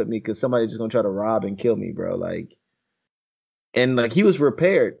piece with me because somebody's just gonna try to rob and kill me, bro. Like, and like he was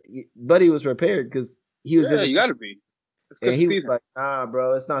repaired, Buddy was repaired because he was Yeah, you innocent, gotta be. It's and Christmas he was season. like, "Nah,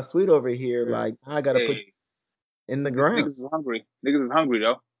 bro, it's not sweet over here. Yeah. Like, I gotta put Hey, in the ground." niggas is hungry. Niggas is hungry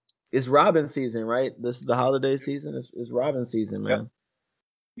though. It's Robin season, right? This is the holiday season. It's Robin season, Yep. man.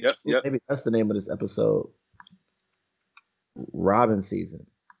 Yep. Ooh, Yep. maybe that's the name of this episode. Robin season.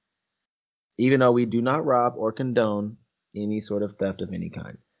 Even though we do not rob or condone any sort of theft of any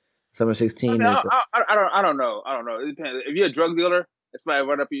kind. Summer I 16 mean, is I don't know. I don't know. It depends. If you're a drug dealer, if somebody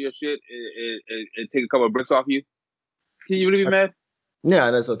run up in your shit and take a couple of bricks off you, can you really be mad? yeah,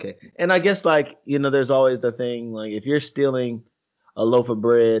 that's okay. And I guess like, there's always the thing like if you're stealing a loaf of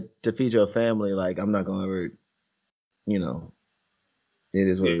bread to feed your family, like I'm not gonna ever, you know, it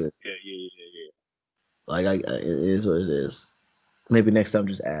is what Yeah, it is. yeah, yeah, yeah, yeah. Like it is what it is. Maybe next time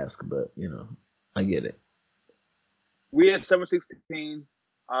just ask, but I get it. We at Summer 16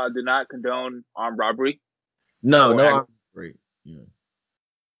 do not condone armed robbery No, or no armed robbery. Yeah.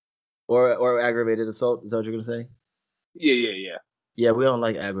 or aggravated assault. Is that what you're gonna say? Yeah. Yeah, we don't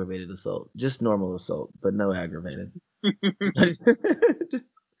like aggravated assault. Just normal assault, but no aggravated.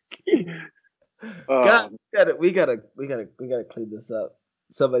 God, Um, we gotta clean this up.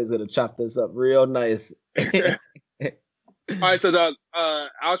 Somebody's gonna chop this up real nice. Yeah. all right, so Doug,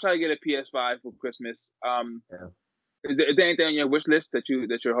 I'll try to get a PS5 for Christmas. Is there anything on your wish list that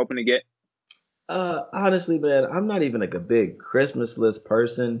you're hoping to get? Honestly, man, I'm not even like a big Christmas list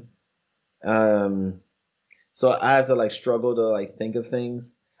person. Um, so I have to like struggle to like think of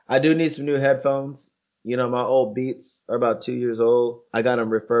things. I do need some new headphones. You know, my old Beats are about 2 years old. I got them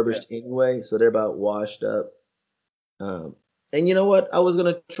Yeah. refurbished anyway, so they're about washed up. And you know what? I was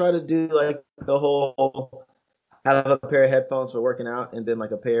gonna try to do like the whole have a pair of headphones for working out and then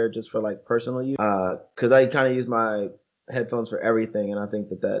like a pair just for like personal use. Because I kind of use my headphones for everything, and I think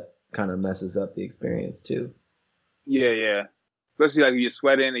that kind of messes up the experience too. Yeah. Especially like you're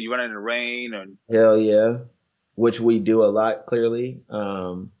sweating and you're running in the rain and Hell yeah, which we do a lot clearly.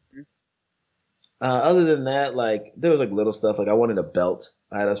 Other than that, like there was like little stuff. Like I wanted a belt.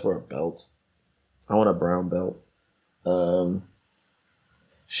 I had asked for a belt. I want a brown belt. Um,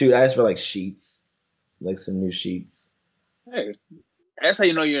 shoot, I asked for like sheets, like some new sheets. hey, that's how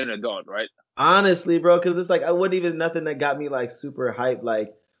you know you're an adult, right? Honestly, bro, because it's like I wouldn't even nothing that got me like super hyped.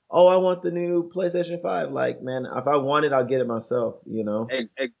 Like, oh, I want the new PlayStation 5. Like, man, if I want it, I'll get it myself. You know?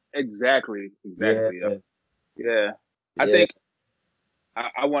 Exactly. Yeah, Yep. Yeah. I yeah, think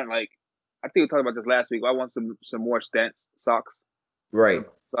I want like I think we talked about this last week. I want some more stents socks, right.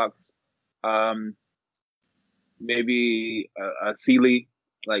 some socks. Um, maybe a Sealy,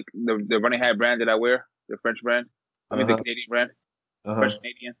 like the running hat brand that I wear, the French brand. I mean Uh the huh. Canadian brand, Uh French huh.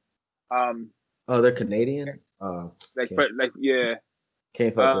 Canadian. Um, Oh, they're Canadian. Oh, like can't yeah.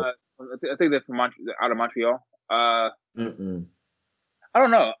 can't fuck with. I think they're from out of Montreal. Mm-mm. I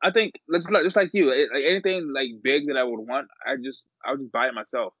don't know. I think just like you, like anything like big that I would want, I would just buy it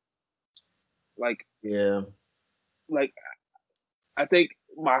myself. Like Yeah. like I think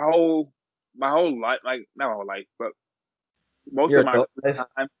my whole life, like not my whole life, but most Your of my adult free life.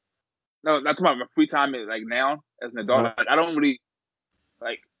 time. No, not talking about my free time. Like now as an adult, Uh-huh. like I don't really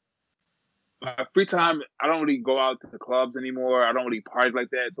like my free time. I don't really go out to the clubs anymore. I don't really party like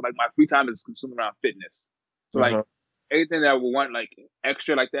that. So like my free time is consumed around fitness. So like Uh-huh. anything that I would want like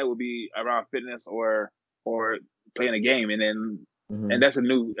extra like that would be around fitness or playing a game, and Hmm. that's a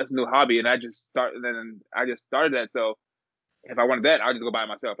new hobby. And then I just started that. So if I wanted that, I'll just go buy it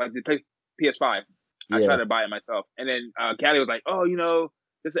myself. Like the PS5, I tried Yeah. to buy it myself, and then Callie was like, "Oh,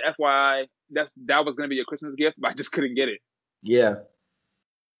 just an FYI, that was gonna be your Christmas gift, but I just couldn't get it." Yeah.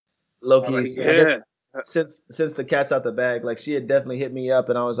 I was like, Loki's. I guess "Yeah, since the cat's out the bag, like she had definitely hit me up,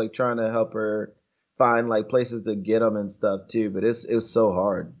 and I was like trying to help her find like places to get them and stuff too. But it was so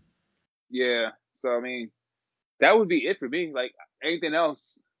hard. yeah." So I mean, that would be it for me. Like anything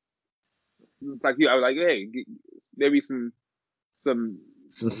else, just like you, I was like, "Hey, maybe some Some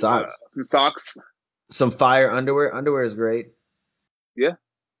socks, some socks." some fire underwear. Underwear is great. Yeah,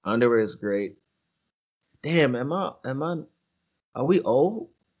 Underwear is great. Damn, am I? Are we old?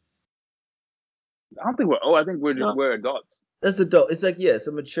 I don't think we're. Oh, I think No, we're adults. that's adult. It's like yeah, it's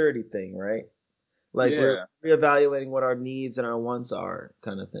a maturity thing, right? Like we're Yeah, reevaluating what our needs and our wants are,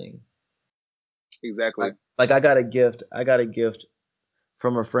 kind of thing. exactly. Like I got a gift. I got a gift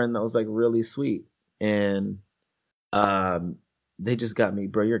from a friend that was like really sweet, and um, they just got me,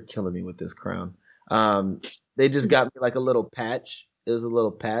 bro. You're killing me with this crown. They just got me like a little patch. It was a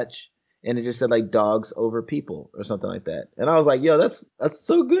little patch, and it just said like "dogs over people" or something like that. And I was like, "Yo, that's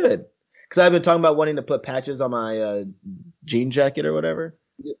so good," because I've been talking about wanting to put patches on my jean jacket or whatever.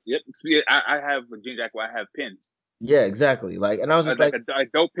 Yep. Yeah, I have a jean jacket where I have pins. Yeah, exactly. Like, and I was just Like like, a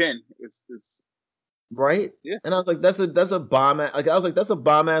dope pin. It's right? yeah. And I was like, that's a bomb. Like, I was like, that's a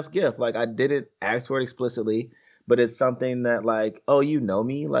bomb ass gift. Like, I didn't ask for it explicitly, but it's something that like, oh, you know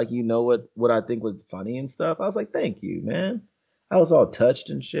me, like you know what I think was funny and stuff. I was like, thank you, man. I was all touched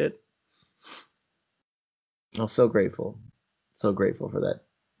and shit. I was so grateful for that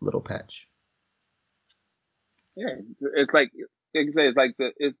little patch. Yeah, it's like you say, it's like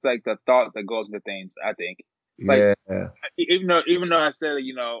the thought that goes into things. I think, like Yeah, even though I said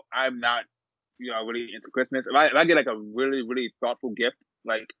I'm not really into Christmas. If I get like a really really thoughtful gift,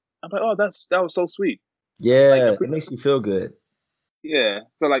 like I'm like, oh, that was so sweet. Like yeah, it makes you feel good. yeah.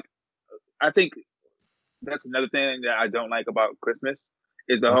 So like I think that's another thing that I don't like about Christmas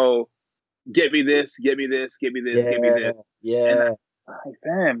is the Uh, whole get me this, get me this, get me this, get me yeah, this, and yeah. like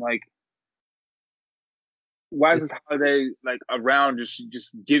damn, like why is It's this holiday like around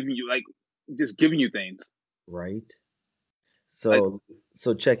just giving you things? right. Like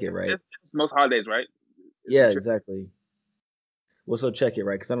So check it, right? it's most holidays, right? It's Yeah, some shit. exactly. Well, so check it,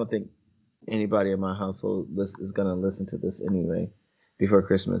 right? Because I don't think anybody in my household is gonna listen to this anyway before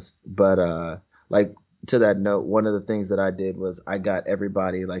Christmas. But like to that note, one of the things that I did was I got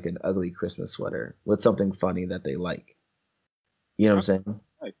everybody like an ugly Christmas sweater with something funny that they like. You know what I'm Okay. saying?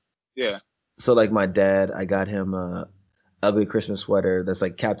 Nice. Yeah. So like my dad, I got him a ugly Christmas sweater that's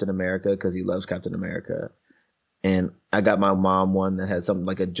like Captain America because he loves Captain America. And I got my mom one that had something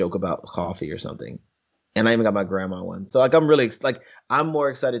like a joke about coffee or something. And I even got my grandma one. So like I'm really like I'm more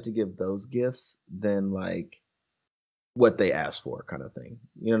excited to give those gifts than like what they asked for kind of thing.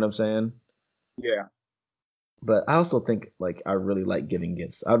 You know what I'm saying? Yeah. But I also think like I really like giving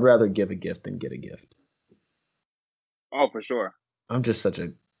gifts. I'd rather give a gift than get a gift. Oh, for sure. I'm just such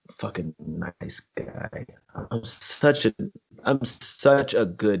a fucking nice guy. I'm such a I'm such a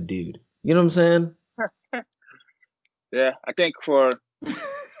good dude. You know what I'm saying? Yeah. I think for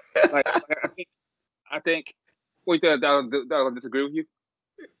I think. Wait, that disagree with you?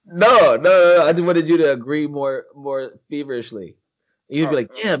 No. I just wanted you to agree more feverishly. You'd be Oh,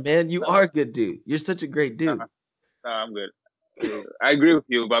 like, "Yeah, man, you no, are a good dude. You're such a great no, dude." no, I'm good. I agree with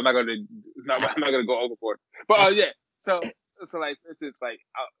you, but I'm not gonna go overboard. But yeah, so like for instance, like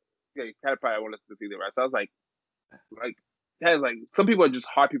yeah, Kat probably won't listen to this either, right? So I was like, Kat, like some people are just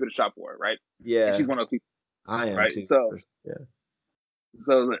hard people to shop for, right? And Yeah, she's one of those people, I am right? too. Yeah.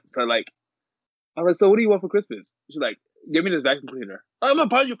 So like I was like, so what do you want for Christmas? She's like, give me this vacuum cleaner. Oh, I'm not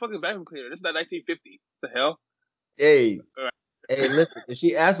buying you a fucking vacuum cleaner. This is that 1950. The hell? Hey, All right. hey, listen. If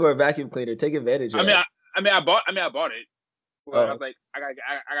she asks for a vacuum cleaner, take advantage I of mean, that. I bought it, but I Oh, was like, I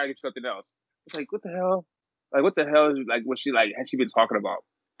gotta get something else. It's like, what the hell? Like, what the hell is like what she like has she been talking about?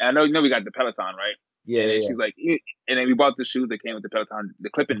 And I know you know we got the Peloton, right? yeah, And then yeah, she's like, and then we bought the shoes that came with the Peloton, the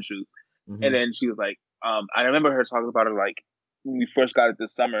clipping shoes. yeah. And then she was like, I remember her talking about it like when we first got it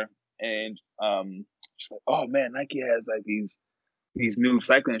this summer, and she's like, oh man, Nike has like these new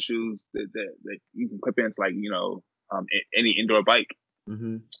cycling shoes that you can clip into like any indoor bike.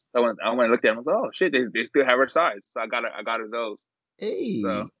 Mm-hmm. I went and looked at them. I was like, oh shit, they still have her size, so I got her those.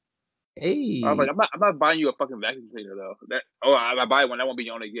 So Hey, I was like, hey. I'm not buying you a fucking vacuum cleaner though. I buy one, that won't be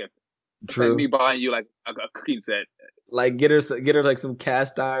your only gift. It's like me True. buying you like a cooking set. Like get her like some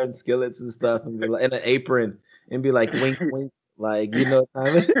cast iron skillets and stuff, and be like, and an apron, and be like, wink, wink, like you know what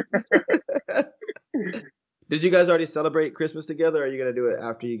time it is. Did you guys already celebrate Christmas together, or are you gonna do it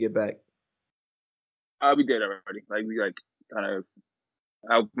after you get back? We did already. Like we like kind of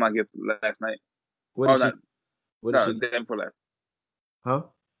I opened my gift last night. What Oh did not she? What did no, she? the day before last. Huh?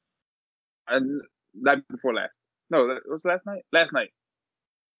 And night before last. No, what's last night? Last night.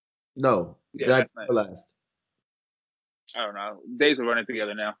 No, Yeah, that last night. last. I don't know. Days are running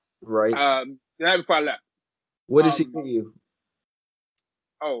together now. Right. The night before I left. What did she Um, give you?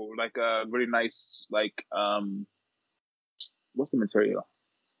 oh, like a really nice what's the material?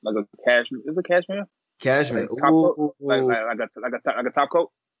 Like a cashmere. Is it cashmere? Cashmere. Like top coat? Ooh. Like a top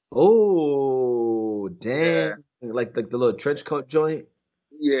coat? Oh, Yeah, damn. Like the little trench coat joint.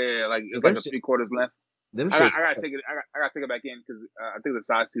 yeah. Like Hey, it's like a 3/4 length. them shits. I gotta take it. I gotta take it back in because I think the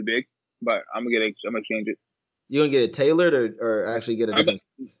size too big. But I'm gonna change it. You gonna get it tailored or actually get a I'm, different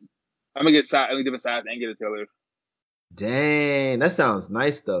size? I'm gonna get size. I'm gonna different size and get it tailored. Dang, that sounds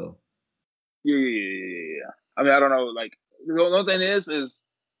nice though. Yeah. I mean, I don't know. Like the only thing is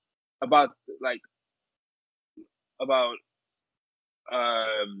about like about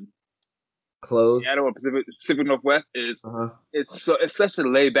um Clothes. Seattle or Pacific Northwest is Uh-huh. it's such a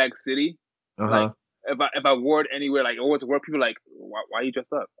laid back city. Like Uh-huh. if I wore it anywhere, like it was where people like why you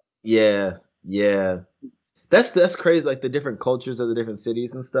dressed up? Yeah. Yeah. That's crazy, like the different cultures of the different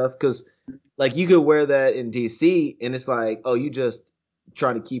cities and stuff. Cause like you could wear that in DC and it's like, oh, you just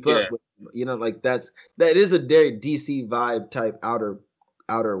trying to keep Yeah, up with, like that is a very DC vibe type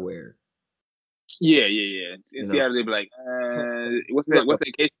outerwear, yeah. In you know. Seattle, they'd be like, Like what's the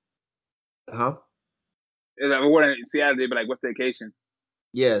occasion? huh? And I wore it in Seattle, they'd be like, what's the occasion?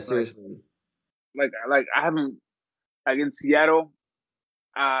 Yeah, Like seriously. like I haven't like in Seattle,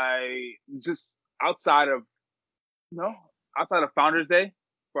 I just no outside of Founders Day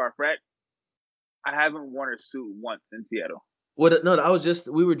for our frat, I haven't worn a suit once in Seattle. What no,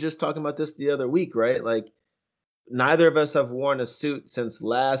 we were just talking about this the other week, right? Like neither of us have worn a suit since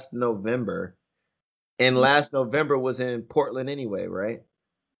last November. And Mm-hmm. last November was in Portland anyway, right?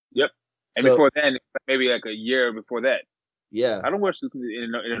 Yep. And So before then, maybe like a year before that, yeah, I don't wear suits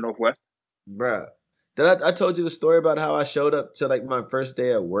in the Northwest. bruh. Did I told you the story about how I showed up to like my first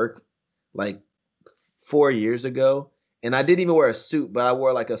day at work like 4 years ago, and I didn't even wear a suit, but I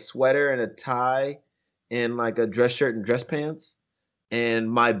wore like a sweater and a tie in like a dress shirt and dress pants,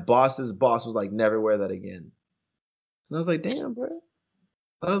 and my boss's boss was like, "Never wear that again." And I was like, "Damn, bro."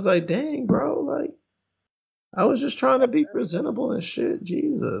 I was like, "Dang, bro, like." I was just trying to be presentable and shit.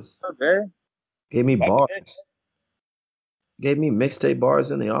 Jesus. Okay. Gave me Fuck bars. Gave me mixtape bars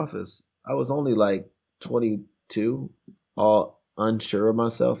in the office. I was only like 22, all unsure of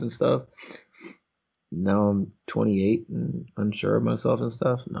myself and stuff. Now I'm 28 and unsure of myself and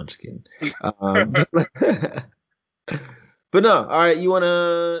stuff. No, I'm just kidding. But no, all right.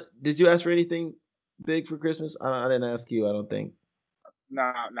 Did you ask for anything big for Christmas? I didn't ask you, I don't think. No,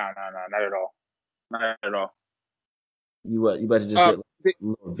 not at all. Not at all. You what? You about to just get like a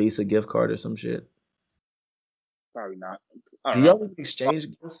little Visa gift card or some shit? Probably not. Do y'all exchange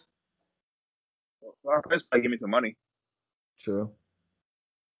gifts? Well, first, give me some money. True.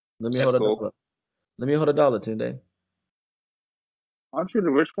 Let me That's hold a cool. dollar. Let me hold a dollar today. Aren't you the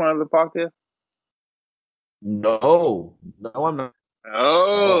rich one of the podcast? No, I'm not.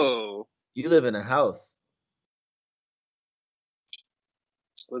 Oh, You live in a house.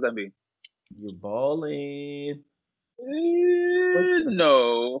 what does that mean? You're balling.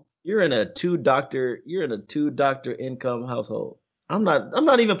 No. You're in a two doctor income household. I'm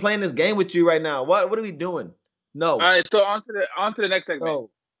not even playing this game with you right now. What are we doing? No. All right, so on to the next segment.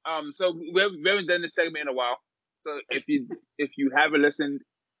 No. So we haven't done this segment in a while. So if you haven't listened,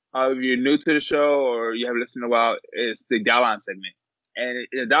 if you're new to the show or you haven't listened in a while, it's the Dial-On segment. And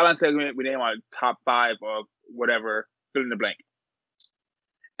in the Dial-On segment, we name our top 5 of whatever, fill in the blank.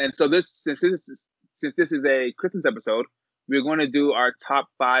 And so since this is a Christmas episode, we're going to do our top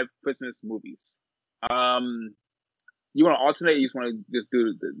 5 Christmas movies. You want to alternate? Or you just want to just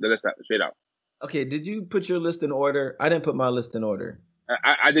do the list straight out? Okay. Did you put your list in order? I didn't put my list in order.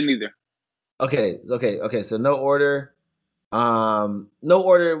 I didn't either. Okay. So no order. No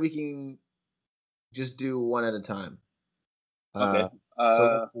order. We can just do one at a time. Okay.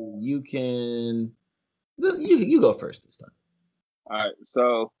 So let's see. You go first this time. All right.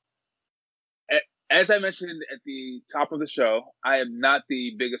 So, as I mentioned at the top of the show, I am not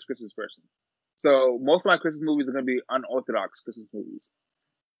the biggest Christmas person. So most of my Christmas movies are going to be unorthodox Christmas movies.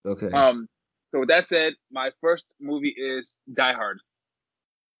 Okay. So with that said, my first movie is Die Hard.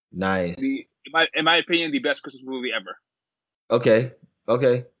 Nice. In my opinion, the best Christmas movie ever. Okay.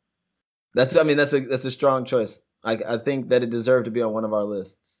 That's a strong choice. I think that it deserved to be on one of our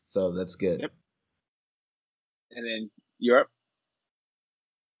lists, so that's good. Yep. And then you're up.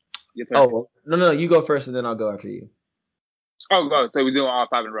 Oh no, you go first, and then I'll go after you. Oh, go. So we're doing all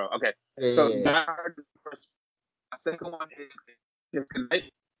 5 in a row. Okay. Yeah, so yeah. Die Hard first. My second one is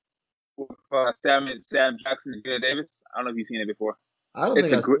Tonight with Sam Jackson and Gina Davis. I don't know if you've seen it before.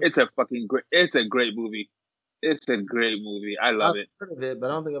 It's a great movie. It's a great movie. I love it. I've heard of it, but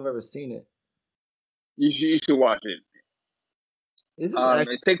I don't think I've ever seen it. You should watch it. It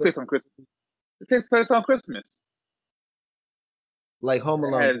takes place on Christmas. It takes place on Christmas. Like Home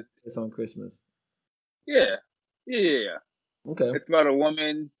Alone. It's on Christmas. Yeah. Okay. It's about a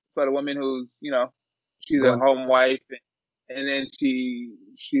woman. Who's she's a home wife, and then she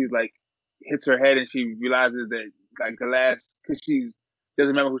like hits her head and she realizes that like because she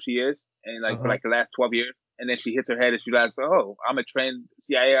doesn't remember who she is, and for like the last 12 years, and then she hits her head and she realizes, oh, I'm a trained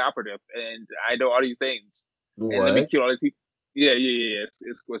CIA operative and I know all these things. What? And let me kill all these people. Yeah.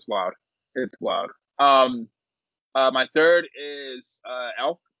 It's wild. It's wild. My third is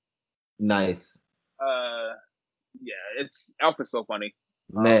Elf. Nice. Yeah, Elf is so funny.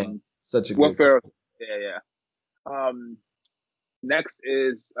 Man, such a good. Yeah. Next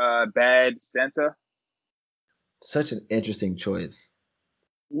is Bad Santa. Such an interesting choice.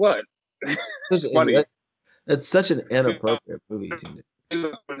 What? It's funny. That's such an inappropriate movie.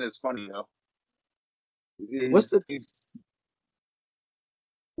 It's funny though.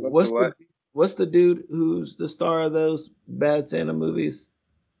 What's the dude who's the star of those Bad Santa movies?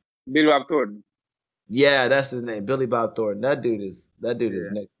 Billy Bob Thornton. Yeah, that's his name, Billy Bob Thornton. That dude is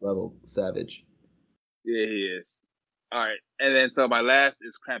next level savage. Yeah, he is. All right, and then so my last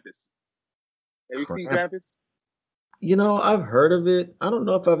is Krampus. Have you seen Krampus? I've heard of it. I don't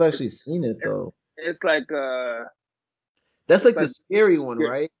know if I've actually seen it though. It's like that's like the scary one,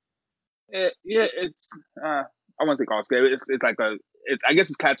 right? Yeah, it's I wouldn't say called scary. It's like I guess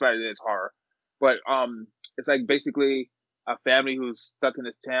it's classified as horror, but it's like basically a family who's stuck in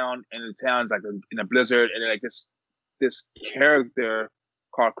this town, and the town's like in a blizzard, and like this character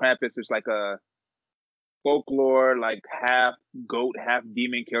called Krampus is like a folklore, like half goat, half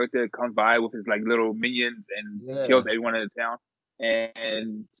demon character that comes by with his like little minions and kills everyone in the town.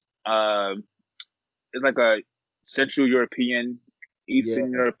 And it's like a Central European,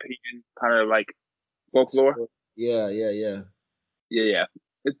 Eastern European kind of like Folklore. Yeah. Yeah.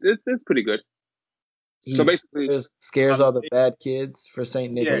 It's pretty good. So He basically, scares all the bad kids for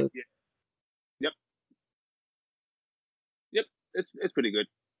Saint Nicholas. yeah. Yep. It's pretty good.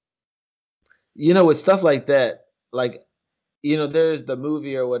 With stuff like that, like there's the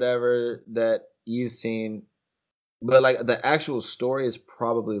movie or whatever that you've seen, but like the actual story is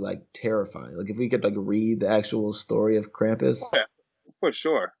probably like terrifying. Like if we could like read the actual story of Krampus, Yeah, for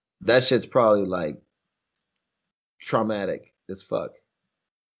sure. that shit's probably like traumatic as fuck.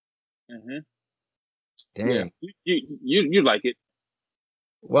 Mm-hmm. Dang. Yeah. You like it?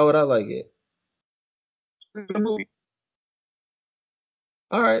 Why would I like it? The movie.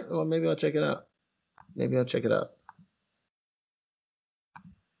 All right. Well, maybe I'll check it out.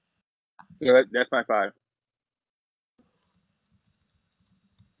 Yeah, that's my 5.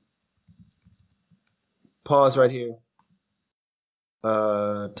 Pause right here.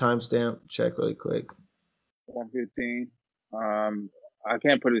 Timestamp. Check really quick. 1:15. I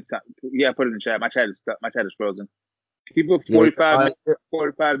can't put it. Yeah, put it in the chat. My chat is stuck. My chat is frozen. People 45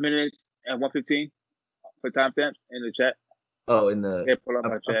 minutes and 1:15 for timestamps in the chat. Oh, in the. Yeah, pull up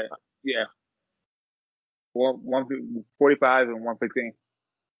my chat. Yeah. 1:45 and 1:15.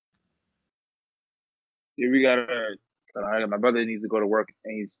 Yeah, we got my brother needs to go to work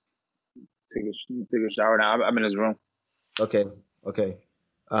and he's take a shower now. I'm in his room. Okay.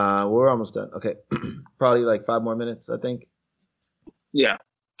 We're almost done. Okay. Probably like 5 more minutes, I think. Yeah.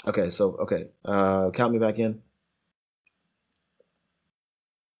 Okay. So, count me back in.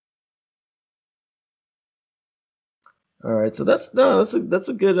 All right. So that's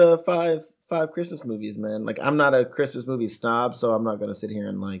a good five Christmas movies, man. Like I'm not a Christmas movie snob, so I'm not gonna sit here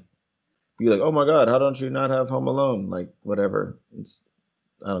and like be like, oh my God, how don't you not have Home Alone? Like whatever.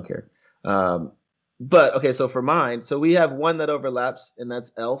 I don't care. But okay, so for mine, so we have one that overlaps, and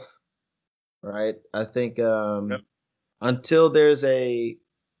that's Elf, right? I think until there's a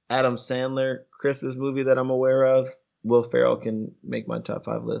Adam Sandler Christmas movie that I'm aware of, Will Ferrell can make my top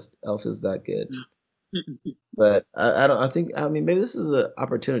 5 list. Elf is that good. But I think maybe this is an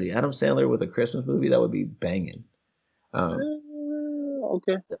opportunity. Adam Sandler with a Christmas movie, that would be banging.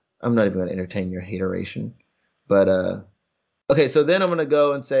 Okay. I'm not even going to entertain your hateration, but okay. So then I'm going to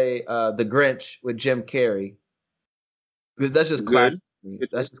go and say The Grinch with Jim Carrey, because that's just classic.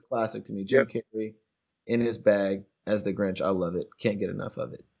 That's just classic to me. Jim Carrey in his bag as the Grinch. I love it. Can't get enough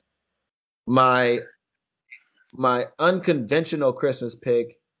of it. My unconventional Christmas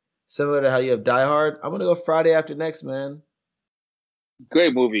pick, similar to how you have Die Hard, I'm gonna go Friday After Next, man.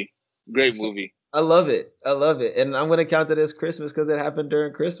 Great movie. I love it, and I'm gonna count it as Christmas because it happened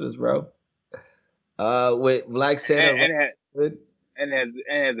during Christmas, bro. With Black Santa and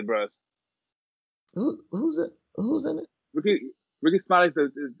has the bros. Who's it? Who's in it? Ricky Smiley's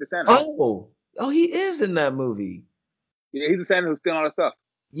the Santa. Oh, he is in that movie. Yeah, he's the Santa who's stealing all the stuff.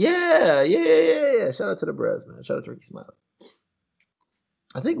 Yeah. Shout out to the bros, man. Shout out to Ricky Smiley.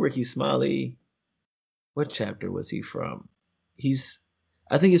 I think Ricky Smiley. What chapter was he from?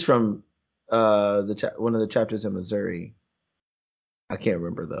 I think he's from one of the chapters in Missouri. I can't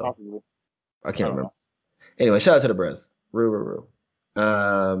remember though. Possibly. I can't remember. Anyway, shout out to the bros. Roo.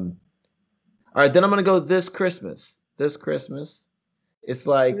 All right, then I'm gonna go this Christmas. It's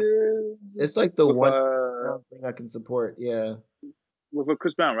like the one thing I can support. Yeah. With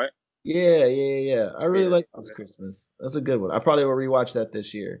Chris Brown, right? Yeah. I really like this Christmas. That's a good one. I probably will rewatch that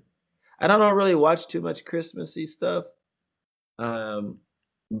this year. And I don't really watch too much Christmassy stuff.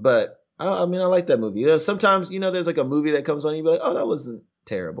 But I like that movie. Sometimes, there's like a movie that comes on, you be like, oh, that wasn't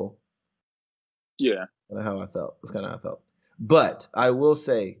terrible. Yeah. That's kind of how I felt. But I will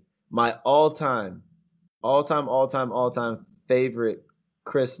say my all-time favorite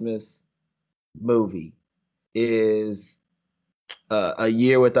Christmas movie is A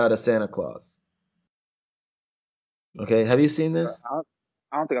Year Without a Santa Claus. Okay, have you seen this? I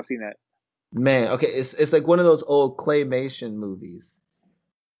don't think I've seen that. Man, okay, it's like one of those old claymation movies.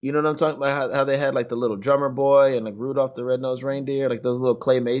 You know what I'm talking about? How they had like the little drummer boy and like Rudolph the Red-Nosed Reindeer, like those little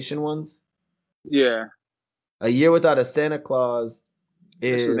claymation ones. Yeah. A Year Without a Santa Claus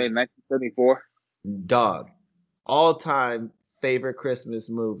is 1974. Dog. All-time favorite Christmas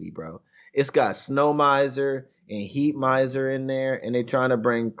movie, bro. It's got Snow Miser and Heat Miser in there, and they're trying to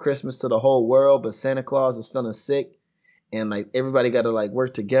bring Christmas to the whole world, but Santa Claus is feeling sick, and like everybody got to like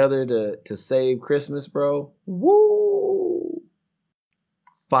work together to save Christmas, bro. Woo!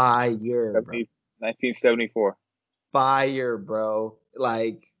 Fire, bro. 1974. Fire, bro.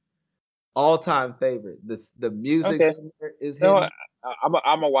 Like all-time favorite. The music is hitting. I'm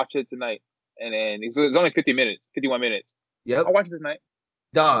gonna watch it tonight, and then it's only 51 minutes. Yep. I'll watch it tonight.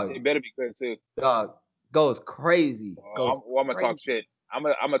 Dog. It better be good too. Dog. Goes crazy. Goes I'm gonna talk crazy. shit. I'm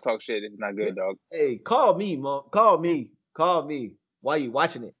gonna talk shit if it's not good, dog. Hey, call me, Mom. Call me. Call me. While you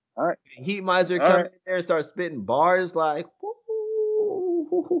watching it? All right, Heat Miser all come right. in there and start spitting bars like, whoa,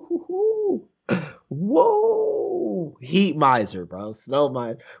 whoa. Heat Miser, bro. Snow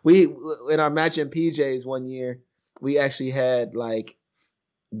Miser. We in our match in PJs one year, we actually had like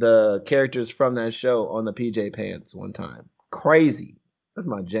the characters from that show on the PJ pants one time. Crazy. That's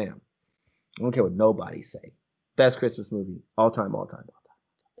my jam. I don't care what nobody say. Best Christmas movie, all time, all time.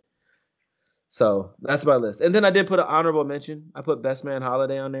 So that's my list. And then I did put an honorable mention. I put Best Man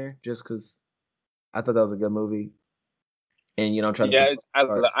Holiday on there just because I thought that was a good movie. And I'm trying to Yeah, support it's I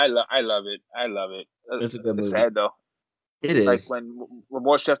art. love it. I love it. It's a good It's movie. sad though. It Like is. when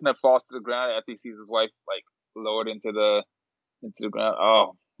Morris Chestnut falls to the ground after he sees his wife like lowered into the ground.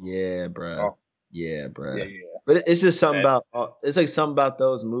 Oh, Yeah, bruh. oh, Yeah, yeah, bruh. yeah. But it's just something Sad. about it's like something about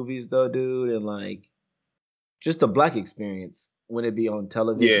those movies though, dude, and like just the black experience when it be on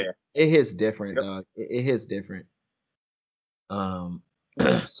television. Yeah. It hits different, Yep. dog. It hits different. Um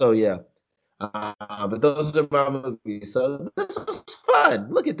so yeah. But those are my movies. So this was fun.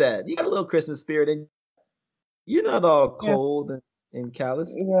 Look at that. You got a little Christmas spirit and you're not all Yeah. cold and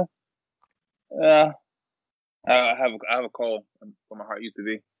calloused. Yeah. Yeah. I have a cold where my heart used to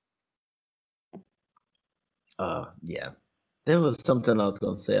be. Yeah. There was something I was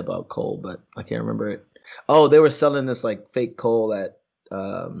gonna say about coal, but I can't remember it. Oh, they were selling this like fake coal at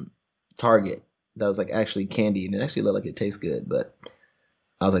Target that was like actually candy and it actually looked like it tastes good, but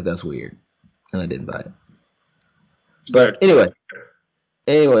I was like, that's weird. And I didn't buy it. But anyway,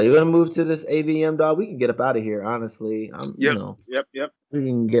 you're gonna move to this AVM dog. We can get up out of here, honestly. Yep. Yep. We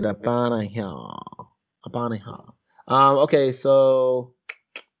can get up out of here. Up out of here. Okay, so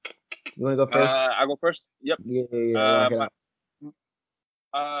you wanna go first? I go first. Yep. Yeah, rock it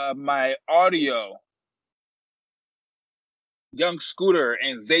out. My audio. Young Scooter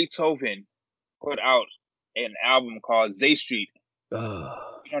and Zaytoven put out an album called Zay Street. You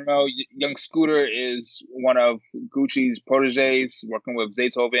don't know, Young Scooter is one of Gucci's proteges, working with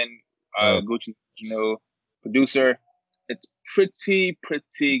Zaytoven, Gucci's producer. It's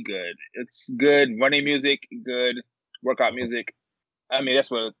pretty good. It's good running music, good workout music. I mean, that's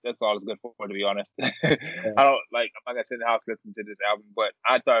all it's good for, to be honest. I don't like. I'm not gonna sit in the house listening to this album, but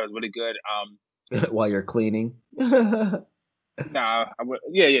I thought it was really good. While you're cleaning. Nah,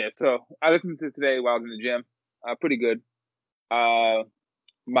 yeah. So I listened to it today while I was in the gym. Pretty good.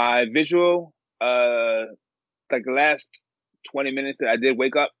 My visual, like the last 20 minutes that I did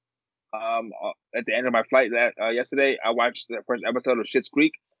wake up, at the end of my flight that yesterday, I watched the first episode of Schitt's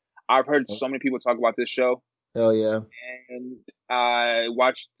Creek. I've heard so many people talk about this show. Hell yeah. And I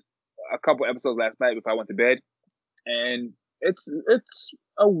watched a couple episodes last night before I went to bed. And it's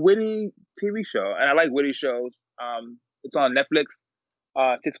a witty TV show. And I like witty shows. It's on Netflix.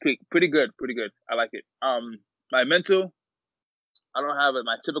 Schitt's Creek, pretty good. I like it. My mental, I don't have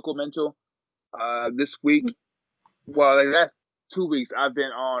my typical mental. This week, well, like the last 2 weeks, I've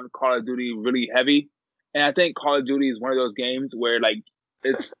been on Call of Duty really heavy, and I think Call of Duty is one of those games where like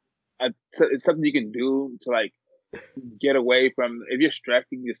it's something you can do to like get away from. If you're stressed,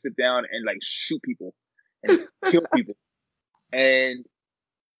 you can just sit down and like shoot people and kill people, and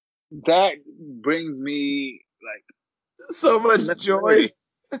that brings me like so much joy.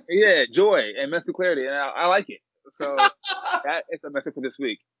 Yeah, joy and mental clarity, and I like it. So that is a message for this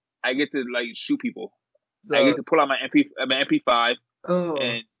week. I get to like shoot people. I get to pull out my MP5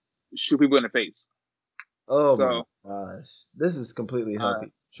 and shoot people in the face. Oh so, my gosh, this is completely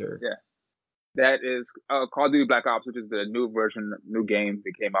healthy. Sure. Yeah, that is Call of Duty Black Ops, which is the new game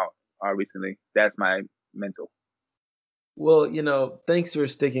that came out recently. That's my mental. Well, thanks for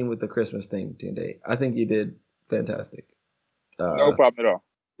sticking with the Christmas thing today. I think you did fantastic. No problem at all.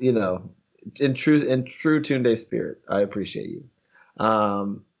 In true Tunde spirit, I appreciate you.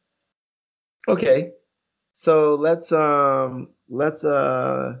 Okay, so let's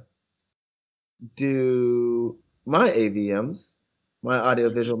do my AVMs, my audio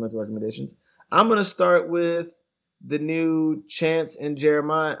visual mental recommendations. I'm gonna start with the new Chance and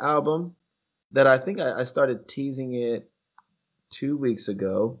Jeremiah album that I think I started teasing it 2 weeks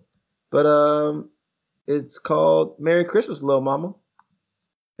ago, but it's called Merry Christmas, Lil Mama.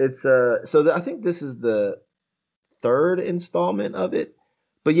 It's I think this is the third installment of it.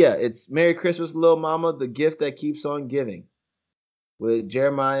 But yeah, it's Merry Christmas, Lil Mama, the gift that keeps on giving with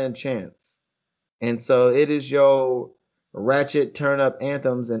Jeremiah and Chance. And so it is your ratchet turn up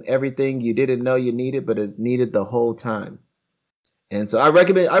anthems and everything you didn't know you needed, but it needed the whole time. And so I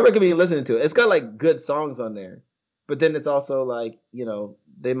recommend you listening to it. It's got like good songs on there, but then it's also like,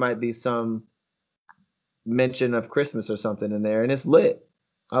 there might be some mention of Christmas or something in there, and it's lit.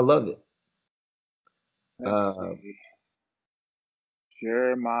 I love it. Let's see.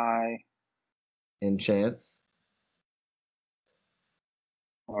 Jeremiah and Chance.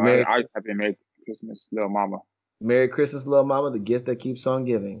 I type in Merry Christmas, Little Mama. Merry Christmas, Little Mama, the gift that keeps on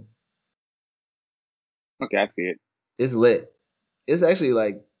giving. Okay, I see it. It's lit. It's actually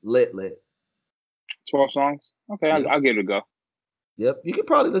like lit. 12 songs? Okay, yep. I'll give it a go. Yep. You could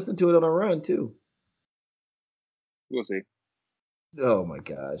probably listen to it on a run too. We'll see. Oh my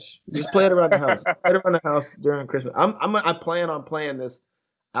gosh. Just play it around the house. Play it around the house during Christmas. I plan on playing this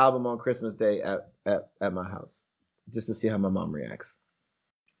album on Christmas Day at my house. Just to see how my mom reacts.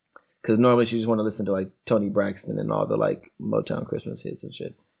 Because normally she just want to listen to like Toni Braxton and all the like Motown Christmas hits and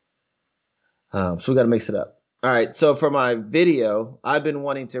shit. So we got to mix it up. All right. So for my video, I've been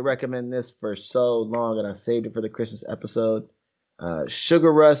wanting to recommend this for so long, and I saved it for the Christmas episode.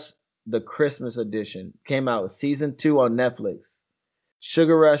 Sugar Rush, the Christmas edition, came out with season 2 on Netflix.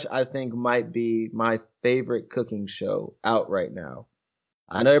 Sugar Rush, I think, might be my favorite cooking show out right now.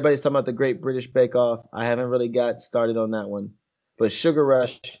 I know everybody's talking about the Great British Bake Off. I haven't really got started on that one. But Sugar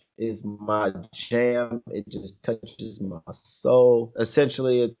Rush is my jam. It just touches my soul.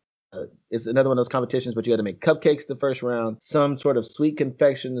 Essentially, it's another one of those competitions, but you got to make cupcakes the first round, some sort of sweet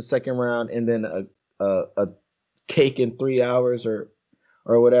confection the second round, and then a cake in 3 hours or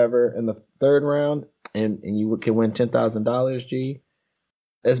whatever in the third round, and you can win $10,000. G,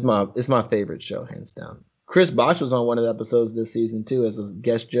 it's my favorite show, hands down. Chris Bosh was on one of the episodes this season too as a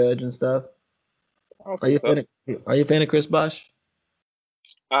guest judge and stuff. Are you a fan of Chris Bosh?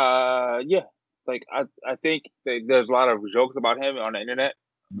 Yeah. Like I think there's a lot of jokes about him on the internet.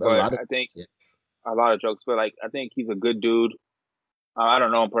 A lot of jokes, but like I think he's a good dude. I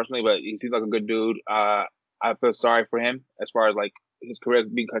don't know him personally, but he seems like a good dude. I feel sorry for him as far as like his career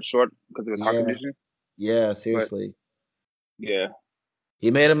being cut short because of his heart condition. Yeah, seriously. But, yeah.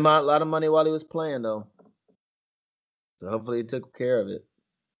 He made a lot of money while he was playing though. So hopefully he took care of it.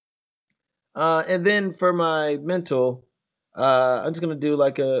 And then for my mental, I'm just gonna do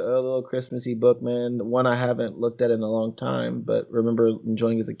like a little Christmassy book, man. One I haven't looked at in a long time, but remember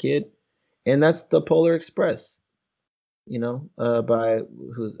enjoying as a kid. And that's The Polar Express. You know, by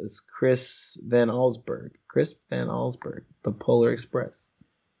it's Chris Van Allsburg. Chris Van Allsburg, The Polar Express.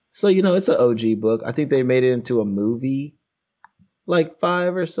 So, you know, it's an OG book. I think they made it into a movie like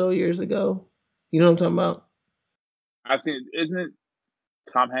 5 or so years ago. You know what I'm talking about? I've seen it. Isn't it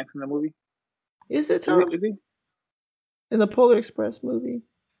Tom Hanks in the movie? Is it Tom? Is he? In the Polar Express movie?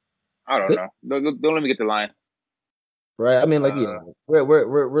 I don't know. Don't let me get the line. Right. I mean, like, yeah,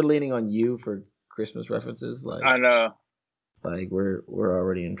 we're leaning on you for Christmas references. Like, I know. Like we're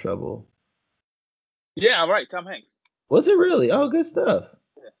already in trouble. Yeah, right. Tom Hanks. Was it really? Oh, good stuff.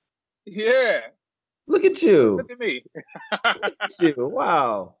 Yeah. Look at you. Look at me. Look at you.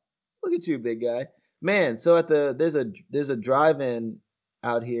 Wow. Look at you, big guy. Man, so at there's a drive-in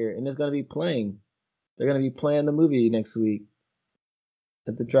out here, and it's gonna be playing. They're gonna be playing the movie next week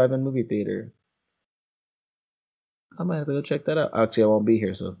at the drive-in movie theater. I might have to go check that out. Actually, I won't be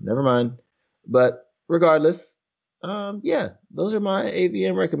here, so never mind. But regardless, yeah, those are my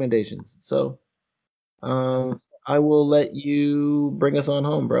AVM recommendations. So, I will let you bring us on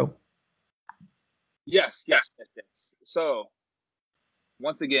home, bro. Yes. So,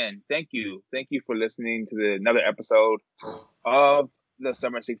 once again, thank you for listening to another episode of the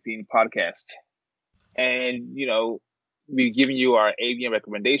Summer 16 podcast. And, you know, we're giving you our AVM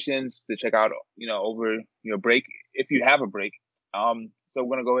recommendations to check out, you know, over your break, if you have a break. So we're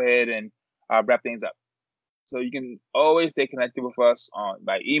going to go ahead and wrap things up. So you can always stay connected with us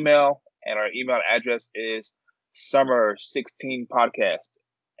by email, and our email address is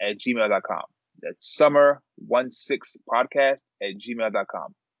summer16podcast@gmail.com. That's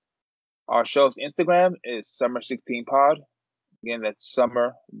summer16podcast@gmail.com. Our show's Instagram is summer16pod. Again, that's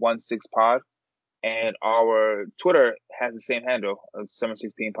summer16pod. And our Twitter has the same handle as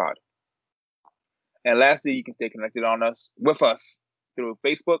summer16pod. And lastly, you can stay connected with us through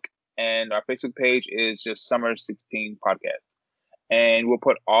Facebook. And our Facebook page is just Summer 16 Podcast. And we'll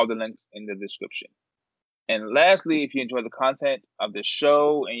put all the links in the description. And lastly, if you enjoy the content of the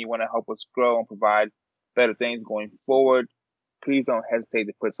show and you want to help us grow and provide better things going forward, please don't hesitate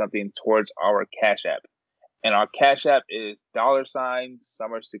to put something towards our Cash App. And our Cash App is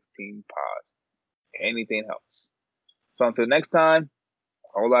 $Summer16Pod. Anything helps. So until next time,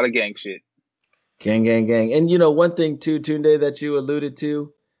 a whole lot of gang shit. Gang. And you know, one thing too, Tunde, that you alluded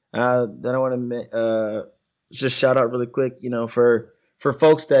to, that I want to just shout out really quick, you know, for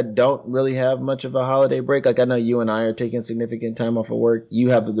folks that don't really have much of a holiday break. Like I know you and I are taking significant time off of work. You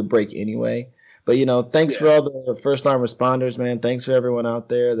have the break anyway. But thanks for Yeah, all the first time responders, man. Thanks for everyone out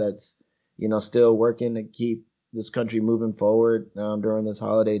there that's still working to keep this country moving forward during this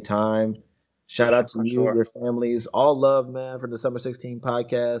holiday time. Shout out to for you, sure. your families, all love, man, for the Summer 16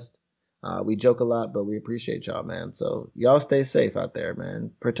 podcast. We joke a lot, but we appreciate y'all, man. So y'all stay safe out there,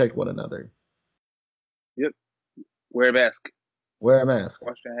 man. Protect one another. Yep. Wear a mask. Wear a mask.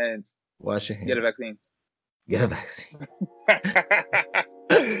 Wash your hands. Wash your hands. Get a vaccine. Get a vaccine.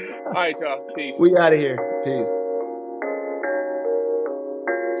 All right, y'all. Peace. We out of here. Peace.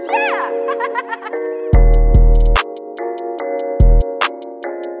 Yeah!